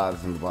are my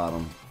lives in the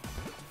bottom.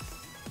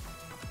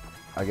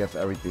 I guess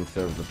everything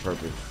serves a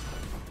purpose.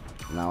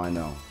 Now I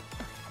know.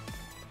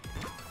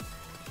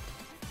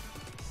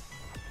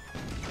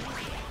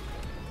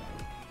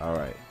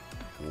 Alright.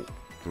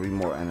 3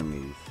 more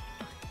enemies.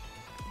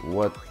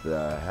 What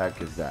the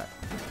heck is that?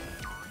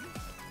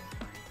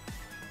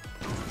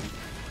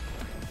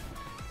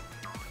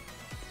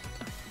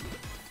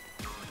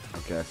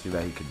 Okay, I see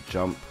that he could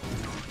jump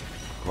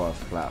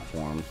across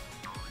platforms.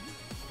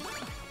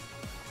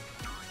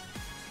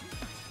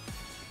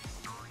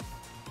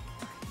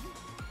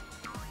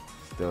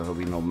 Still, he'll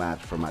be no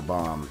match for my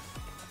bombs.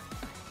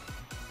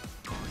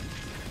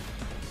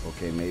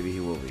 Okay, maybe he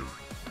will be.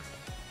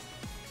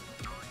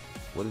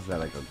 What is that,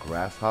 like a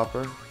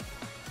grasshopper?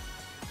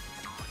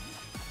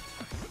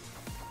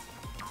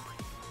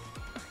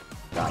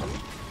 Got him.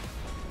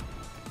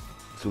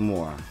 2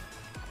 more.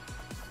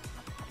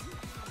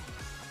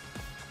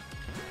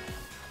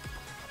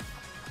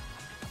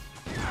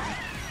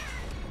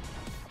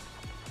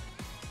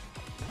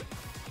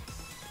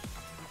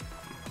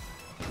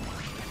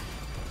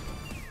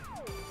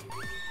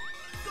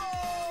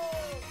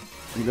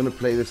 I'm gonna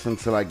play this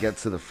until I get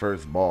to the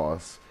first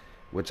boss,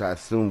 which I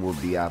assume will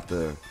be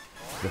after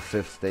the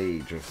 5th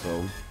stage or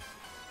so.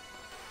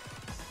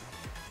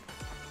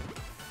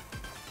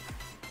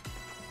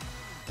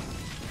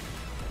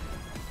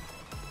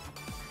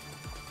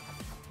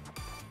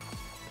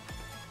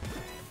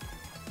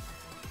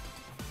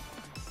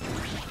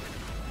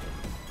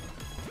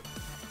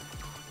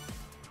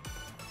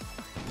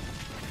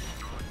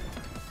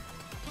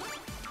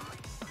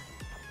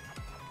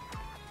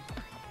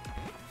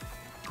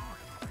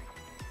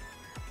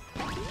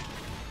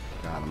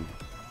 Got him.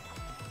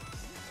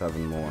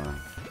 7 more.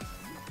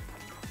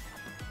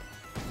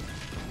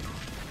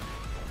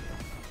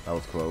 That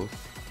was close.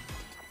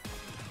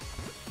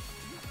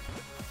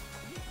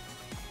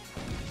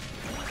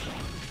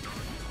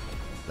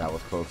 That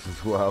was close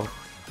as well.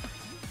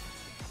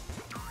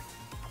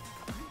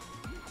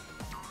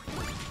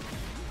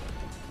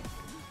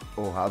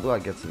 Oh, how do I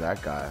get to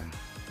that guy?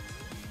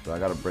 So I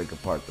gotta break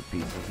apart the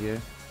pieces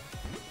here.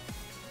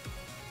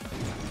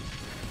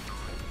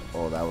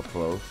 Oh, that was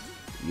close.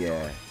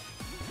 Yeah.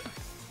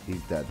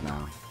 He's dead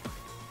now.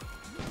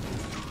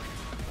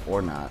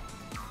 Or not.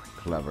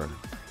 Clever.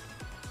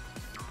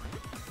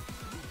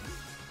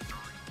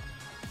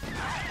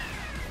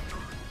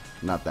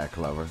 Not that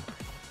clever.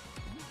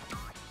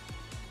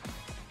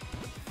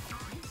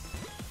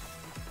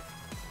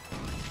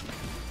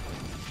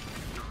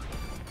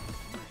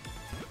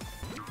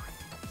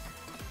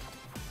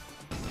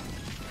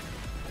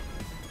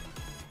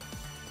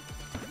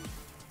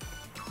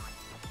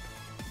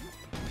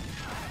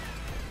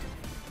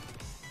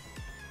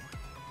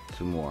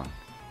 Two more.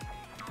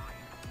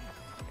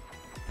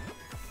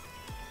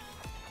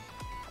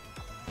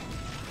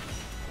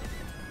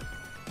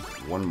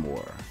 One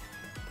more.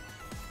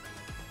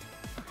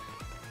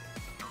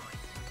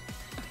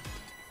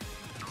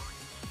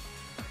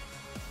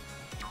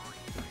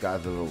 This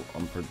guy's a little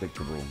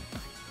unpredictable.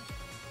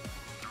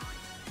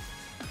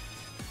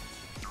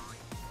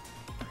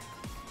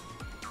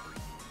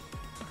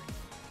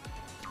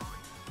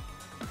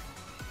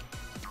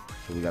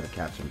 So we gotta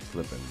catch him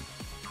slipping.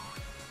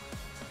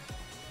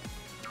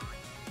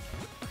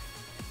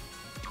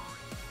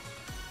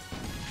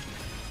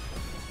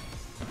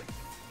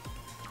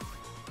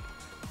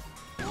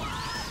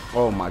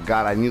 Oh my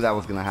god, I knew that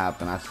was gonna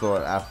happen. I saw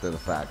it after the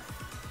fact.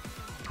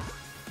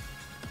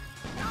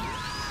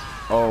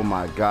 Oh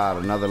my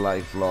god, another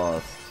life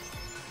lost.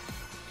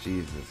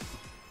 Jesus.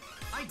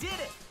 I did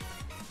it!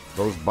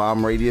 Those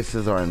bomb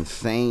radiuses are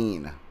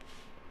insane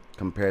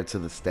compared to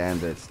the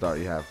standard start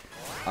you have.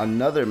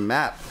 Another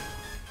map.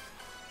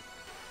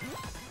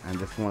 And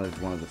this one is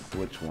one of the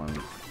switch ones.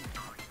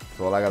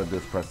 So all I gotta do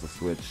is press the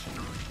switch.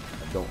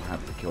 I don't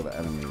have to kill the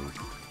enemies.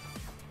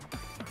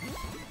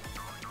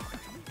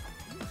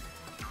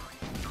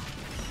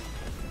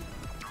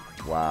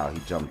 Wow, he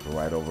jumped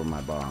right over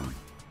my bomb.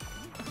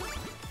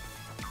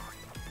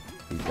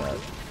 He's dead.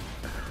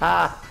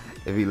 Ha!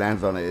 If he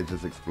lands on it, it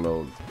just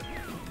explodes.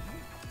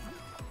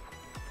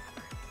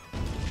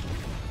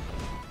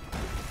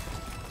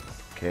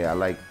 Okay, I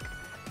like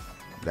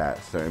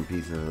that certain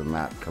pieces of the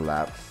map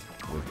collapse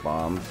with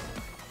bombs.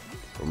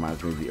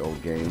 Reminds me of the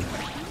old game.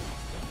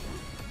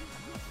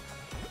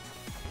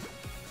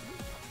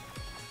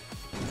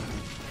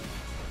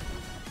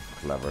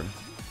 Clever.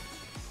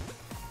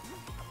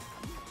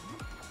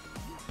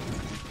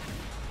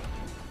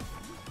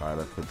 Alright,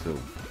 let's put 2.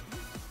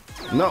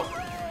 No!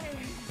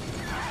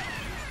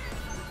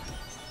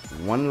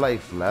 1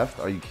 life left?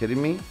 Are you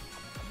kidding me?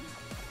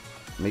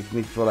 Makes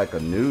me feel like a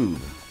noob.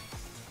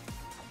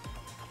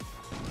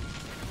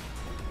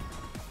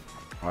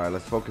 Alright,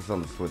 let's focus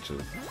on the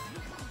switches.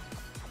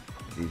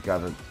 These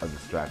guys are a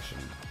distraction.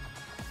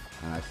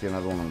 And I see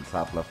another one on the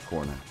top left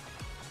corner.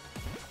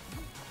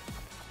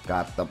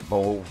 Got the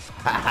both.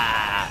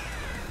 I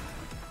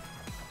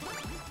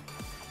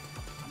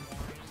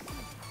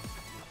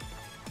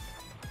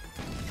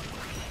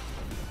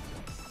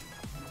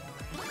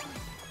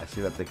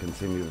see that they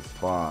continue to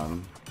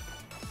spawn.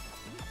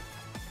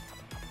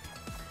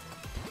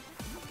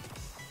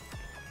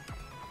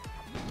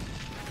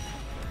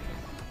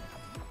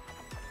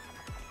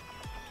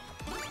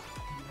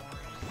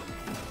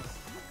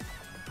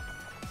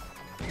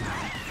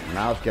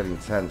 Now it's getting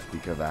tense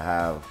because I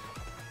have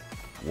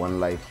one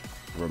life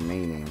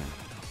remaining.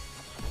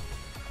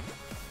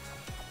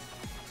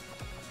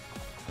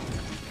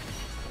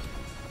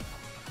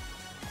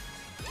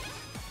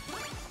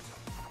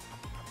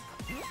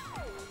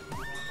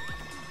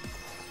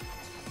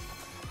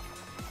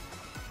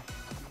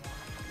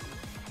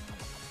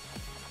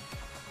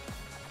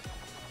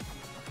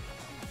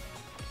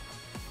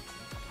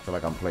 I feel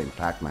like I'm playing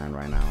Pac-Man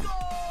right now,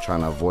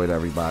 trying to avoid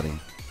everybody.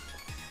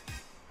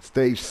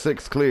 Stage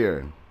 6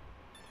 clear.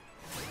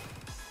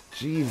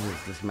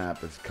 Jesus, this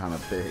map is kind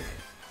of big.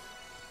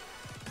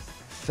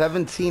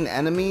 17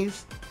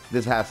 enemies?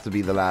 This has to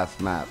be the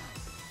last map.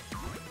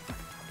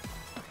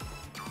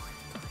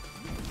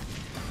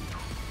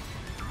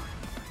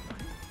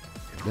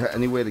 Is there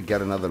any way to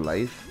get another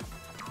life?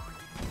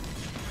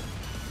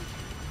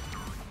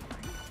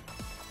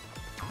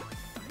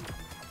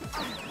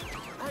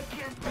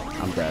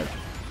 I'm dead.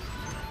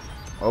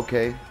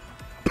 Okay.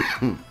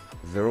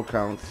 0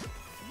 counts.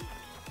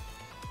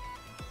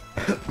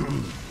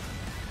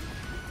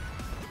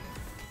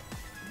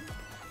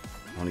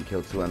 Only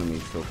killed 2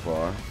 enemies so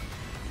far.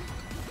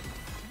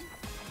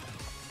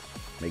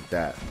 Make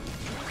that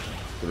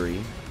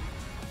 3.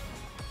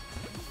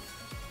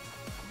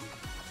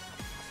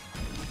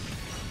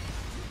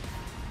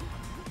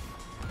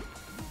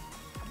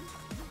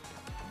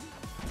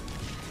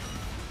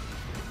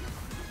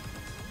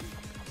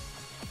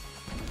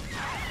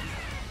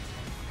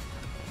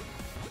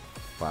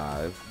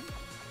 Five.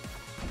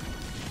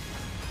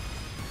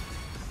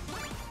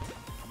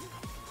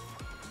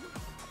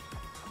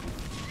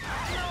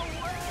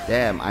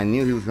 Damn, I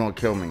knew he was gonna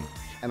kill me.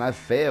 And I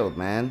failed,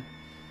 man.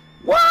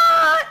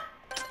 What?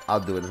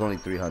 I'll do it. It's only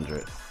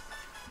 300.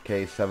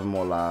 Okay, 7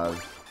 more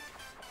lives.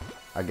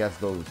 I guess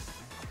the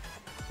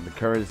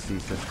currency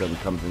system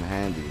comes in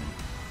handy.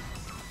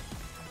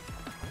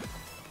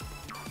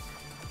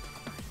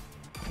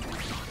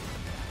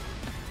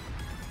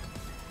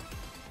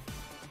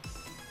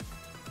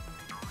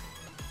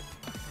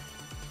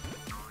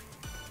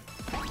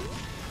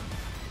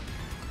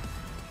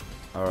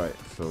 Alright,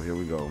 so here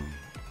we go.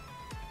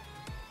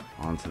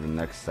 On to the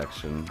next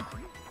section.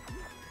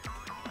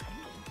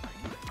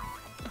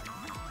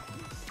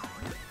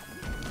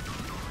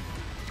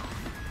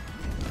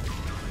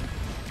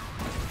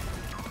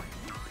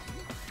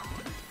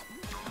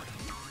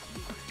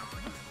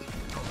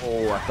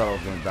 Oh, I thought I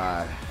was gonna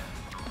die.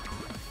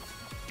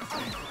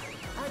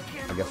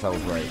 I guess I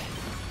was right.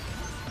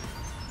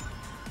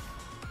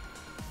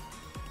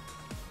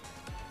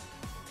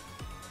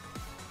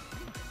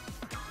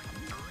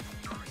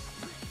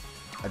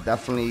 I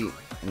definitely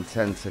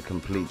intend to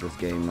complete this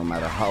game no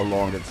matter how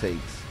long it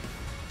takes.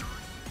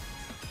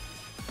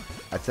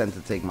 I tend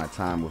to take my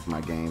time with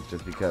my games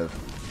just because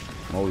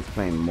I'm always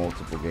playing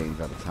multiple games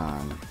at a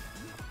time.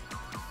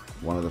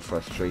 One of the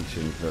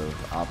frustrations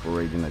of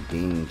operating a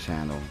gaming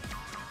channel.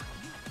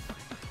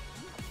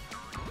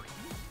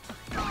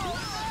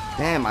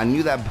 Damn, I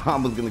knew that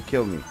bomb was gonna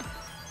kill me.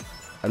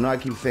 I know I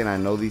keep saying I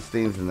know these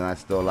things and then I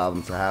still allow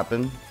them to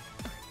happen,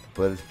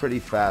 but it's pretty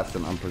fast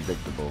and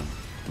unpredictable.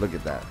 Look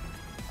at that.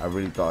 I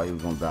really thought he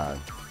was gonna die.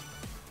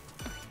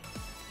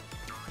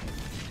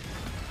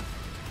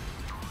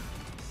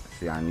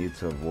 See, I need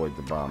to avoid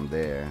the bomb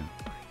there.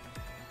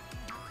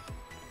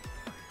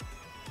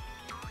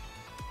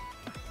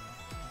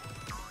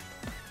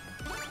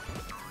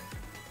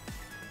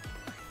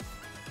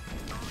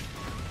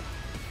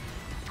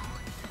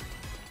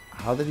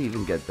 How did he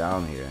even get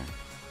down here?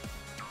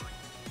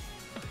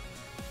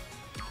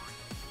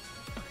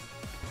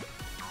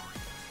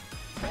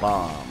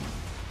 Bomb.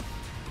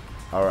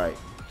 All right.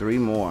 3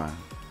 more.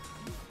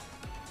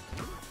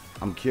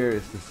 I'm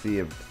curious to see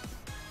if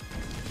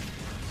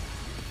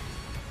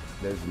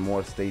there's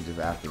more stages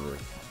after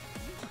this.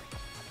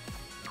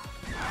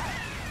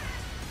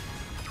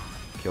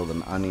 Killed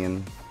an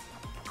onion.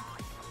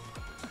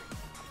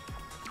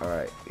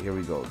 Alright, here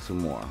we go. 2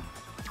 more.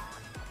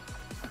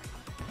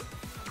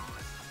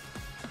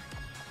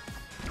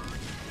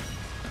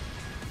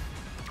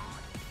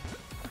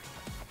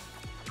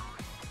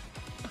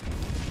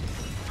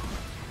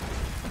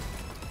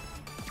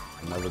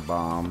 Another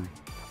bomb.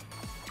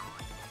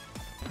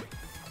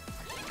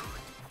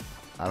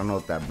 I don't know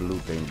what that blue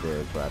thing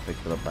did, but I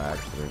picked it up by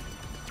accident.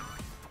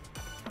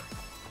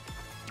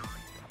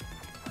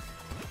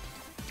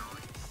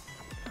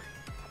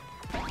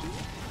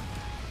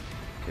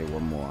 Okay,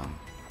 one more.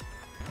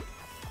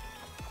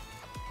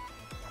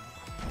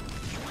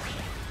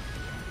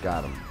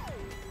 Got him.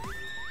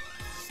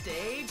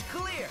 Stage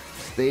clear.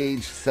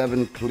 Stage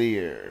 7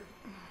 clear.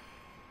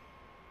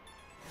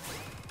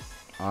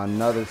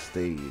 Another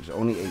stage.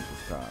 Only 8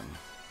 this time.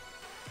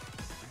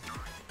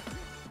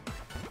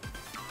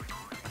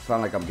 I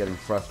sound like I'm getting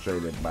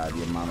frustrated by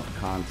the amount of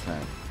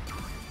content.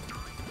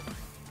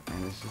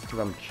 And it's just because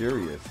I'm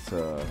curious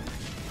to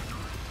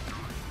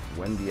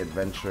when the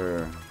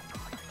adventure,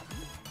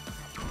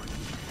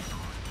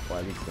 or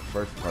at least the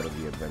first part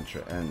of the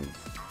adventure, ends.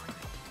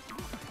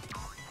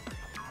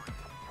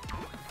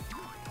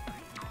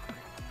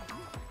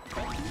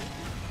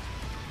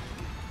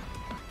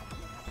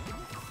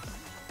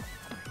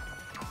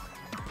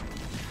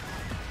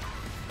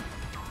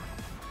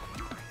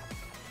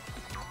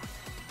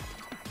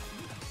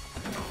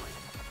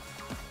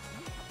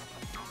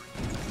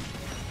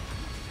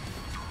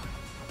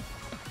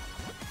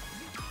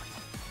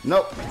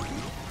 Nope.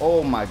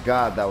 Oh my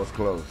god, that was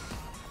close.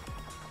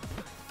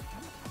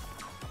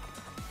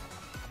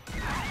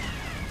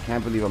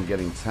 Can't believe I'm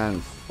getting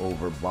tense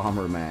over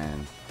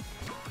Bomberman.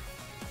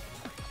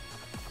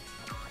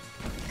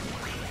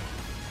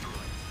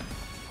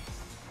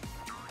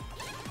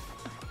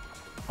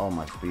 Oh,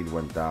 my speed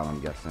went down,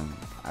 I'm guessing.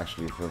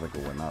 Actually, it feels like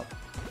it went up.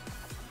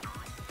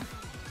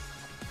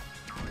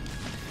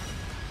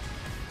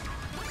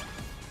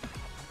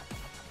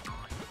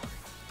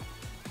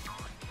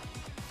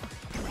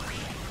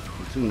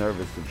 Too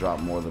nervous to drop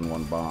more than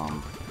one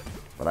bomb,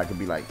 but I could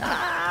be like,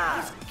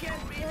 ah! This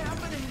can't be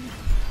happening.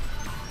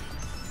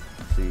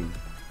 See,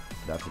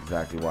 that's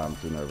exactly why I'm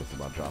too nervous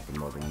about dropping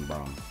more than one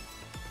bomb.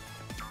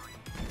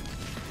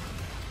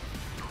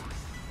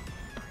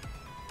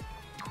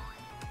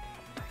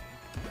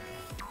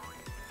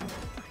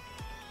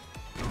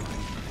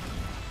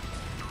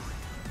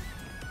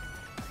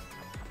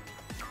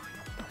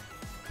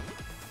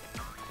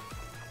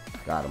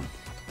 Got him.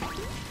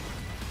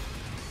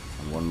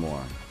 And one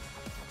more.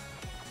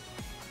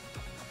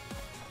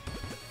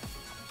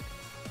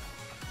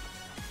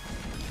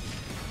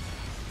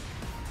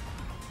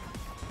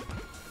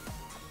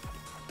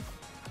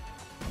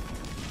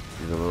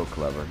 He's a little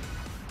clever.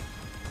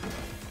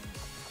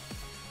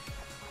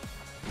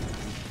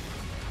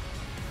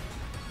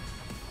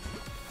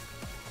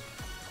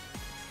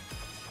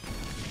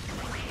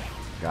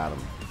 Got him.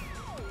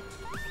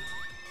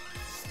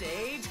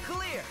 Stage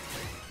clear.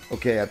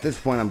 Okay, at this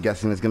point, I'm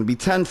guessing there's going to be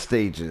 10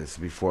 stages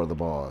before the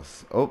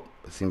boss. Oh,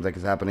 it seems like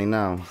it's happening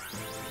now.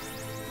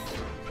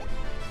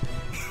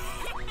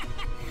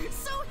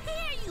 So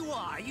here you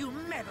are, you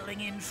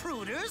meddling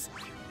intruders.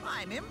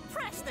 I'm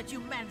impressed that you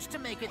managed to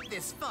make it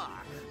this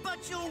far,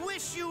 but you'll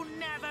wish you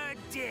never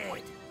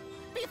did.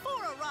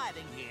 Before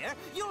arriving here,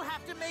 you'll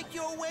have to make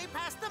your way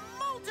past the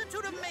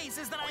multitude of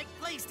mazes that I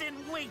placed in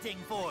waiting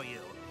for you.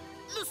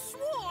 The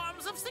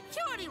swarms of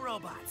security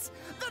robots,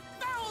 the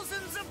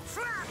thousands of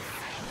traps.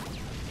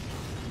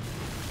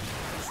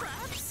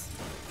 Traps?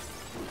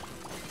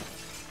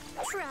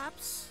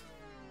 Traps?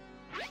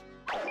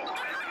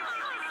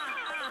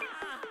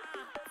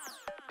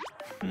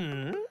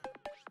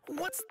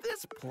 What's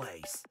this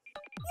place?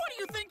 What do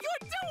you think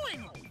you're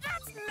doing?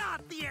 That's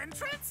not the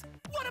entrance!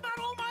 What about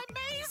all my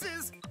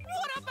mazes?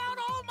 What about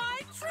all my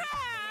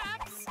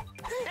traps?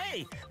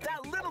 Hey,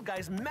 that little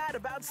guy's mad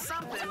about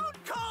something.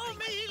 Don't call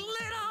me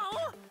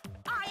little!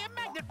 I am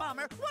Magnet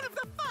Bomber, one of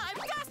the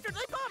 5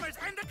 dastardly bombers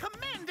and a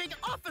commanding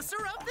officer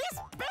of this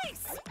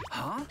base!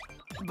 Huh?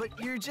 But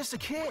you're just a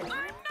kid. I'm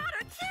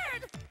not a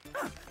kid!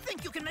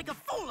 Think you can make a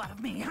fool out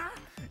of me, huh?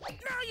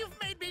 Now you've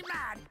made me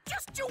mad!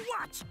 Just you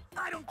watch!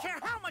 I don't care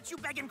how much you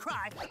beg and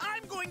cry,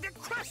 I'm going to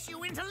crush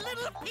you into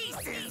little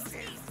pieces!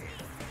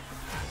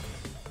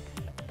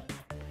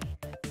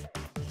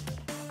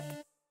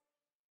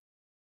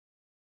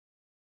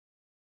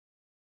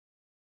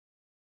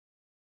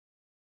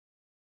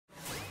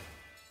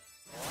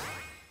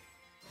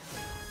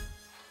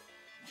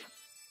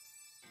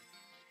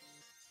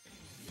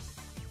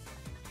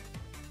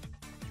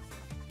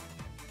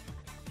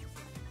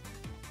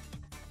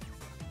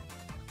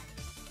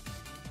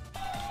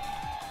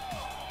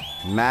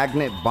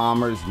 Magnet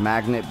Bomber's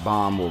magnet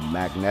bomb will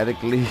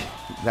magnetically...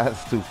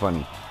 That's too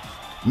funny.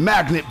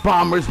 Magnet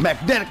Bomber's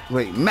magnetic...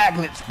 Wait,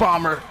 Magnet's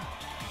bomber...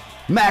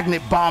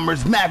 Magnet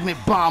Bomber's magnet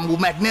bomb will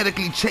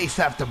magnetically chase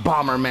after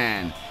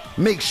Bomberman.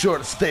 Make sure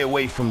to stay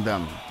away from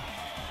them.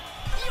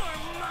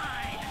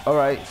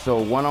 Alright,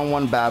 so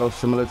one-on-one battle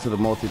similar to the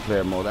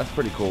multiplayer mode. That's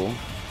pretty cool.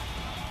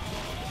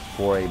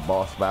 For a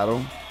boss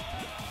battle.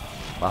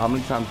 But how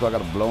many times do I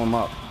gotta blow him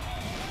up?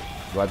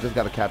 Do I just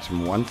gotta catch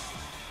him once?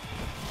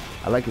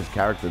 I like his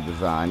character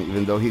design,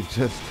 even though he's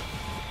just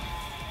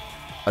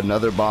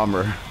another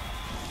bomber.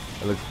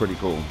 It looks pretty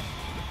cool.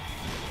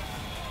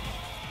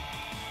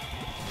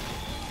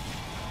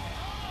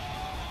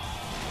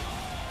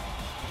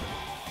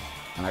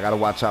 And I gotta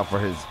watch out for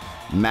his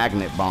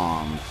magnet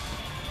bombs.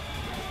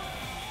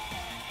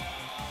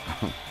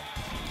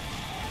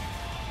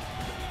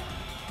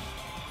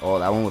 Oh,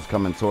 that one was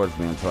coming towards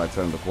me until I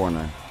turned the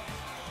corner.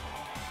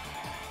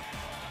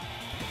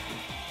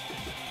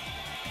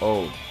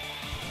 Oh,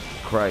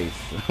 Christ.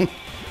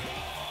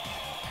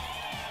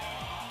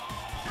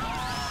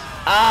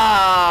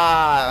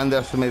 Ah! I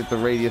underestimated the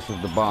radius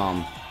of the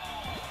bomb.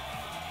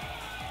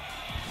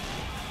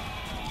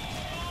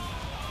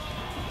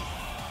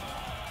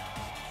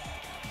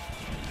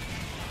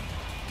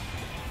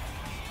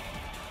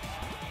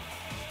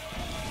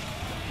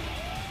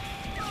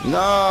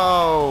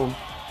 No!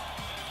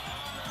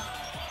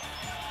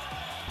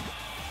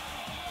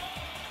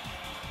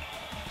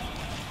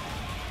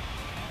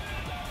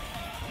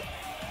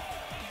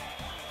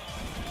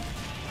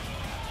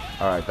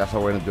 Alright, that's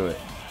how we're gonna do it.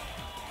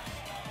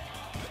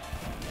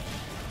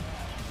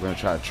 We're gonna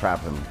try to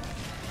trap him.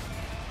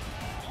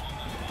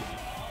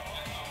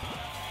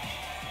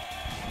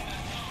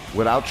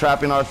 Without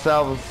trapping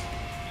ourselves.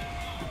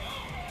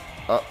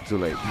 Oh, too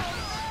late.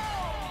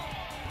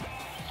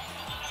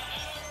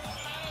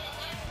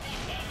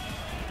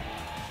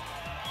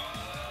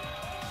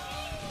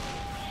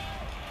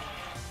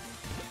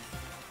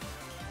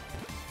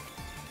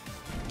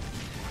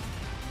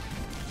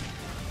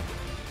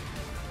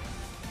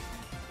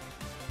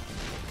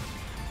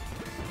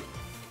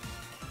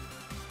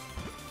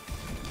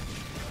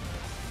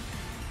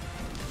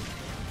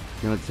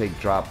 It's gonna take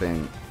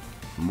dropping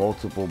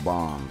multiple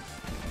bombs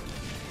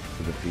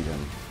to defeat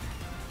him.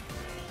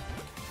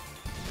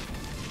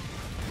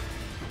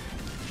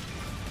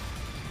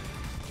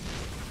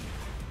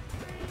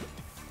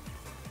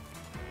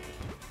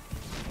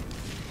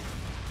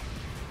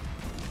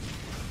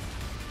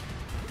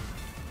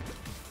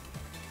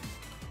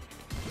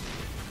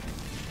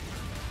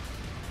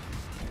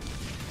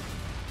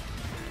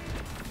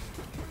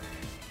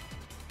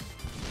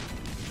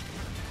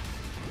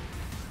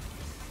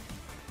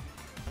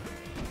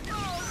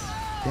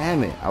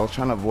 Damn it, I was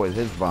trying to avoid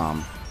his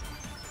bomb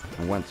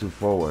and went too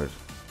forward.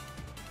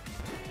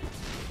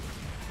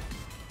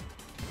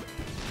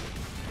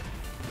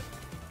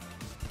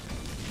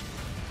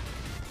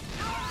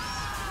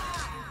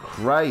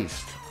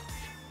 Christ.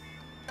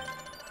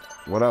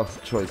 What else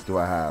choice do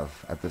I have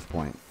at this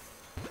point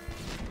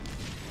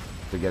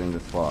to getting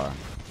this far?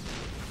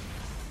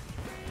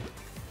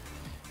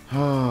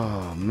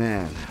 Oh,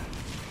 man.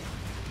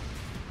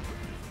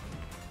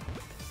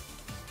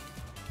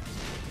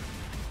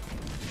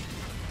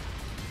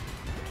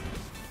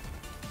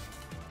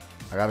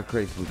 I gotta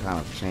create some kind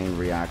of chain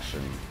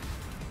reaction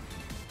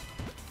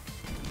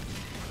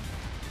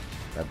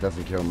that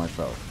doesn't kill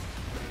myself.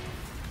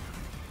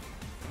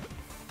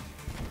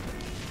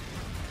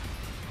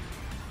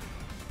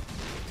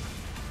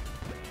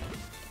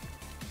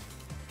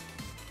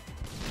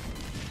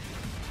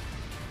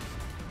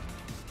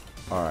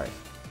 Alright,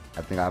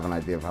 I think I have an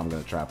idea of how I'm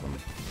gonna trap him.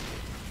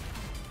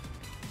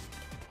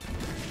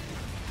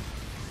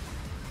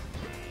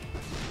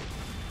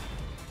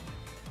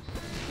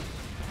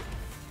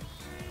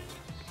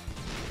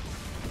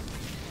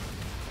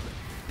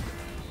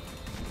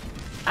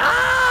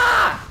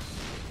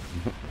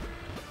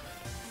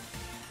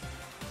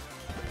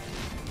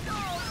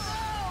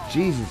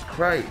 Jesus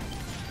Christ,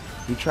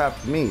 he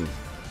trapped me.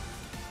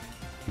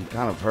 He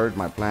kind of heard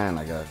my plan,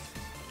 I guess.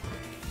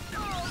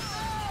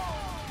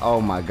 Oh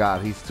my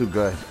God, he's too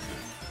good.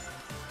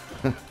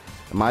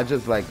 Am I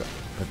just like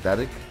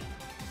pathetic?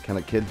 Can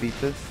a kid beat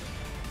this?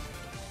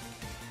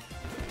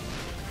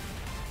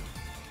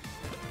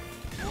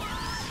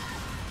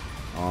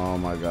 Oh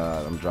my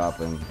God, I'm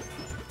dropping.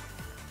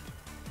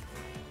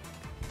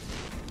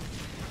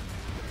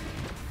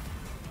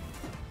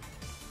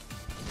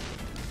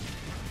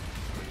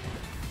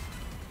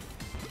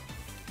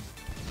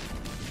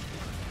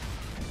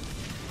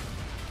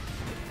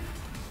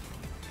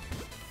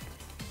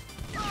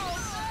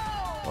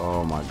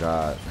 Oh my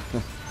God.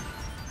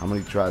 How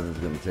many tries is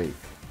it gonna take?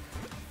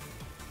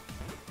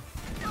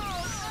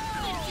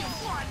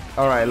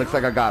 Alright, looks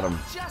like I got him.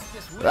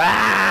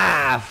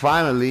 Ah!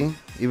 Finally!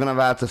 Even if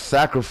I had to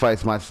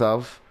sacrifice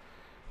myself.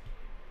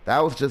 That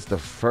was just the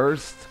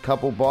first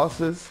couple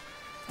bosses?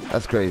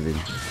 That's crazy.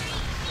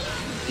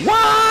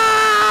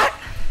 What?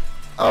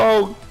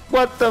 Oh,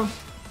 what the?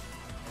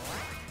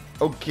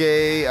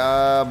 Okay,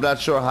 I'm not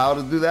sure how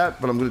to do that,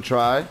 but I'm gonna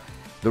try.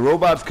 The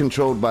robots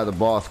controlled by the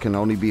boss can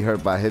only be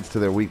hurt by hits to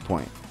their weak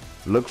point.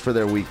 Look for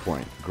their weak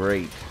point.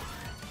 Great.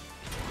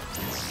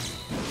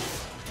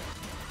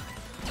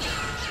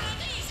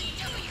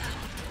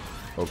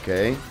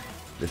 Okay.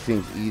 This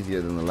seems easier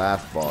than the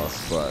last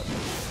boss, but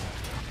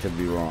could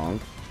be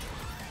wrong.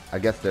 I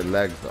guess their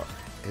legs are.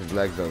 His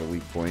legs are the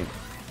weak point.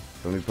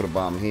 So let me put a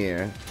bomb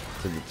here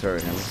to deter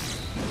him,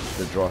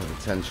 to draw his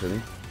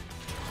attention.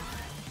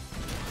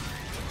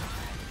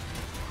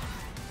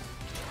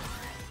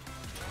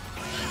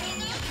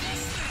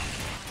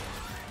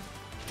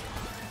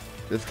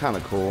 This is kind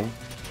of cool.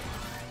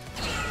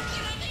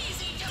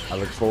 I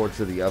look forward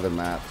to the other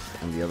maps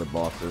and the other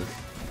bosses.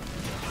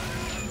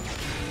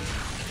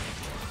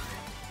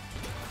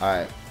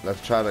 Alright,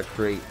 let's try to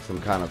create some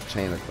kind of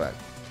chain effect.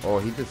 Oh,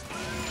 he just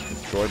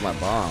destroyed my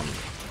bomb.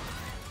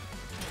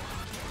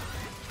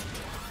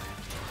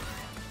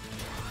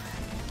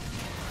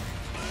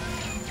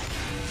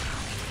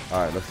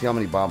 Alright, let's see how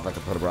many bombs I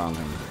can put around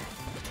him.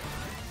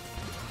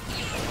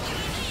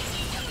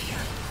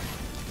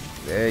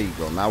 There you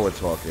go. Now we're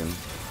talking.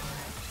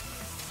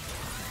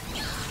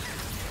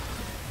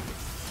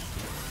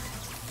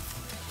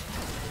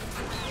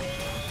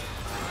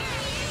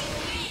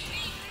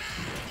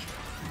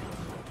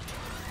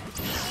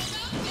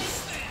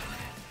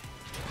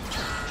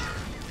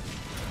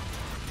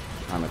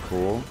 Kinda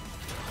cool.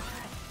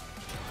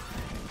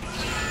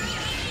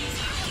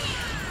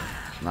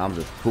 Now I'm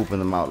just pooping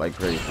them out like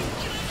crazy.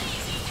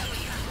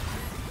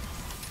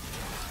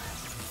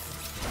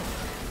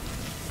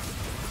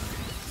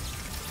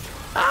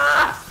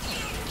 Ah!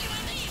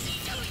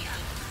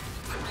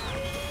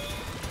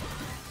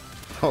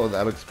 Oh,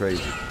 that looks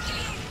crazy.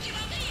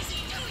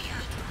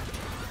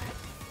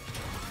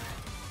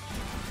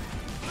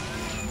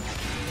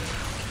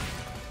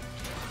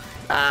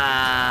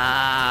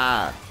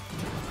 Ah!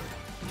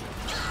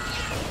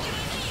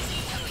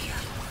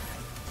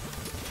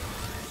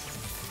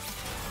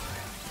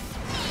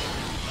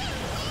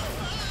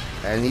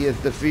 And he is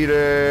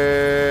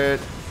defeated.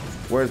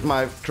 Where's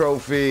my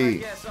trophy? I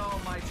guess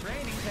all my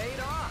training paid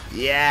off.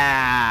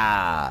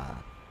 Yeah.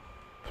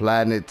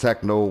 Planet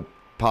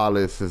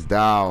Technopolis is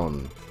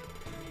down.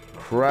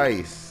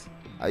 Christ.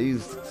 I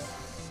used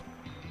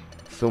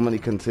so many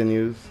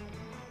continues.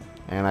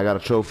 And I got a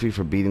trophy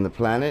for beating the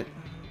planet.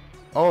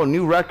 Oh,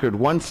 new record.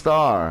 1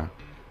 star.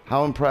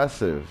 How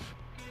impressive.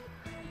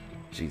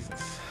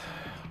 Jesus.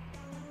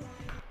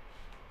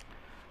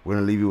 We're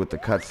gonna leave you with the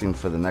cutscene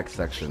for the next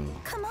section.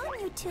 Come on,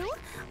 you two.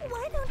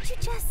 Why don't you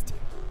just...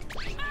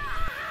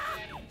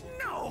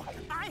 No,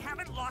 I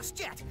haven't lost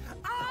yet.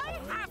 I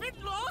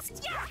haven't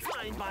lost yet.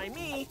 Fine by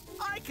me.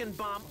 I can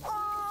bomb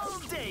all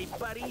day,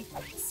 buddy.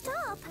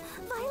 Stop!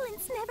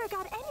 Violence never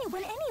got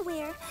anyone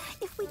anywhere.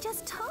 If we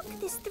just talk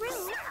this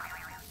through...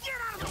 Get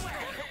out of the way!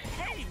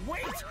 Hey,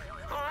 wait!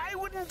 I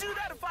wouldn't do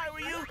that if I were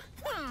you.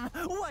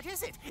 What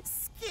is it?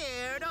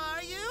 Scared,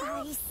 are you?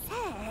 I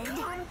said...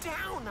 Calm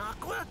down,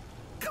 Aqua.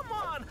 Come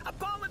on,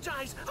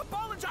 apologize.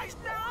 Apologize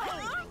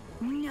now.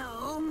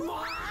 No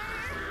more.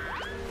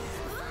 I'm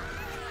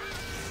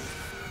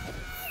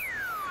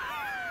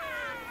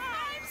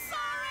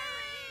sorry.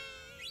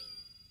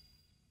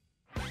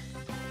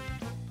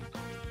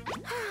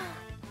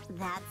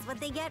 That's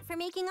what they get for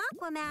making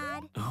Aqua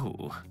mad.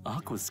 Oh,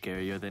 Aqua's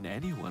scarier than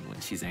anyone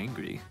when she's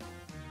angry.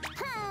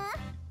 Huh?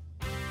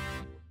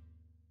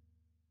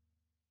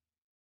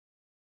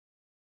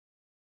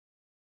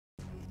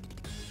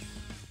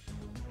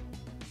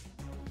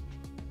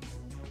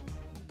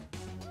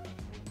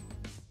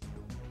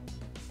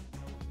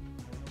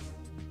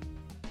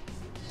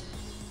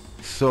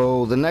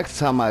 So the next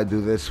time I do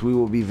this, we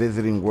will be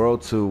visiting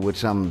World 2,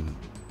 which I'm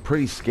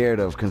pretty scared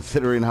of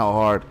considering how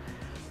hard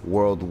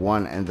World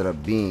 1 ended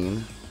up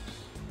being.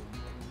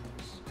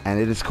 And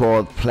it is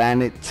called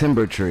Planet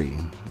Timber Tree.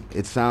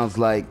 It sounds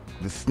like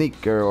the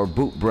sneaker or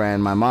boot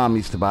brand my mom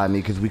used to buy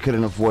me because we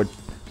couldn't afford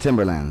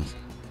Timberlands.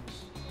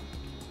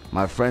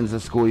 My friends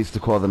at school used to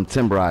call them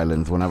Timber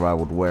Islands whenever I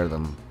would wear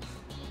them.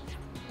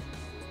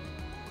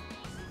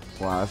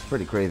 Wow, that's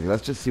pretty crazy.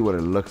 Let's just see what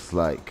it looks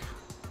like.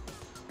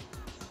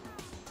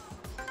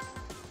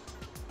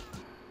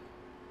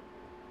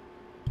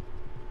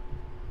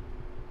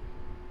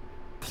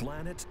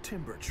 Planet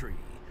Timber Tree,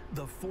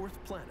 the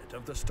 4th planet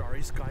of the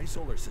starry sky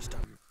solar system.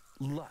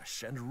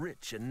 Lush and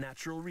rich in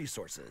natural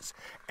resources,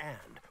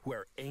 and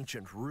where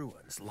ancient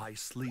ruins lie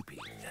sleeping.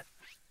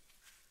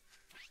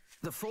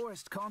 The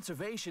forest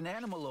conservation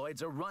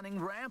animaloids are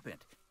running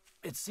rampant.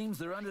 It seems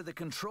they're under the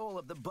control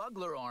of the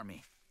Bugler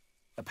army.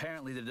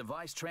 Apparently the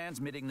device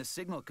transmitting the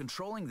signal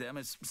controlling them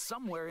is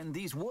somewhere in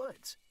these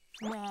woods.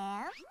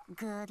 Well,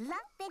 good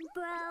luck, big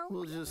bro.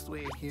 We'll just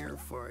wait here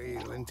for you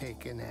and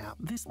take a nap.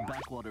 This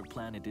backwater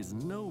planet is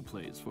no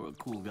place for a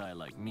cool guy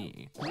like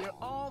me. We're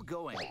all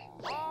going.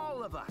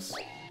 All of us.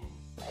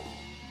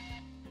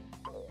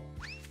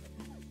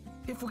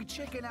 If we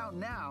chicken out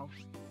now,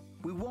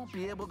 we won't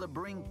be able to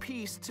bring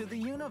peace to the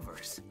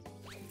universe.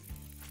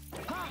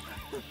 Ha!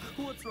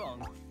 What's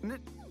wrong?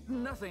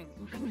 Nothing.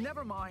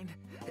 Never mind.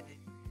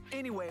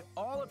 Anyway,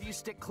 all of you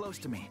stick close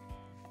to me.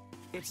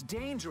 It's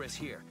dangerous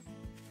here.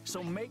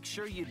 So make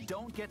sure you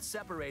don't get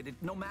separated,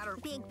 no matter...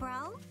 Big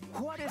bro?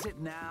 What is it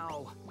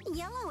now?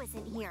 Yellow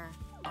isn't here.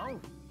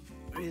 Oh,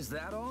 is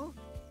that all?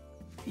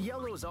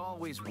 Yellow's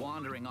always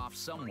wandering off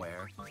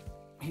somewhere.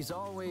 He's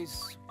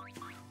always...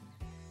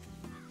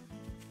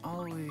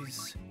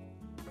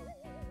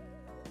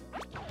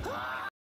 Ah!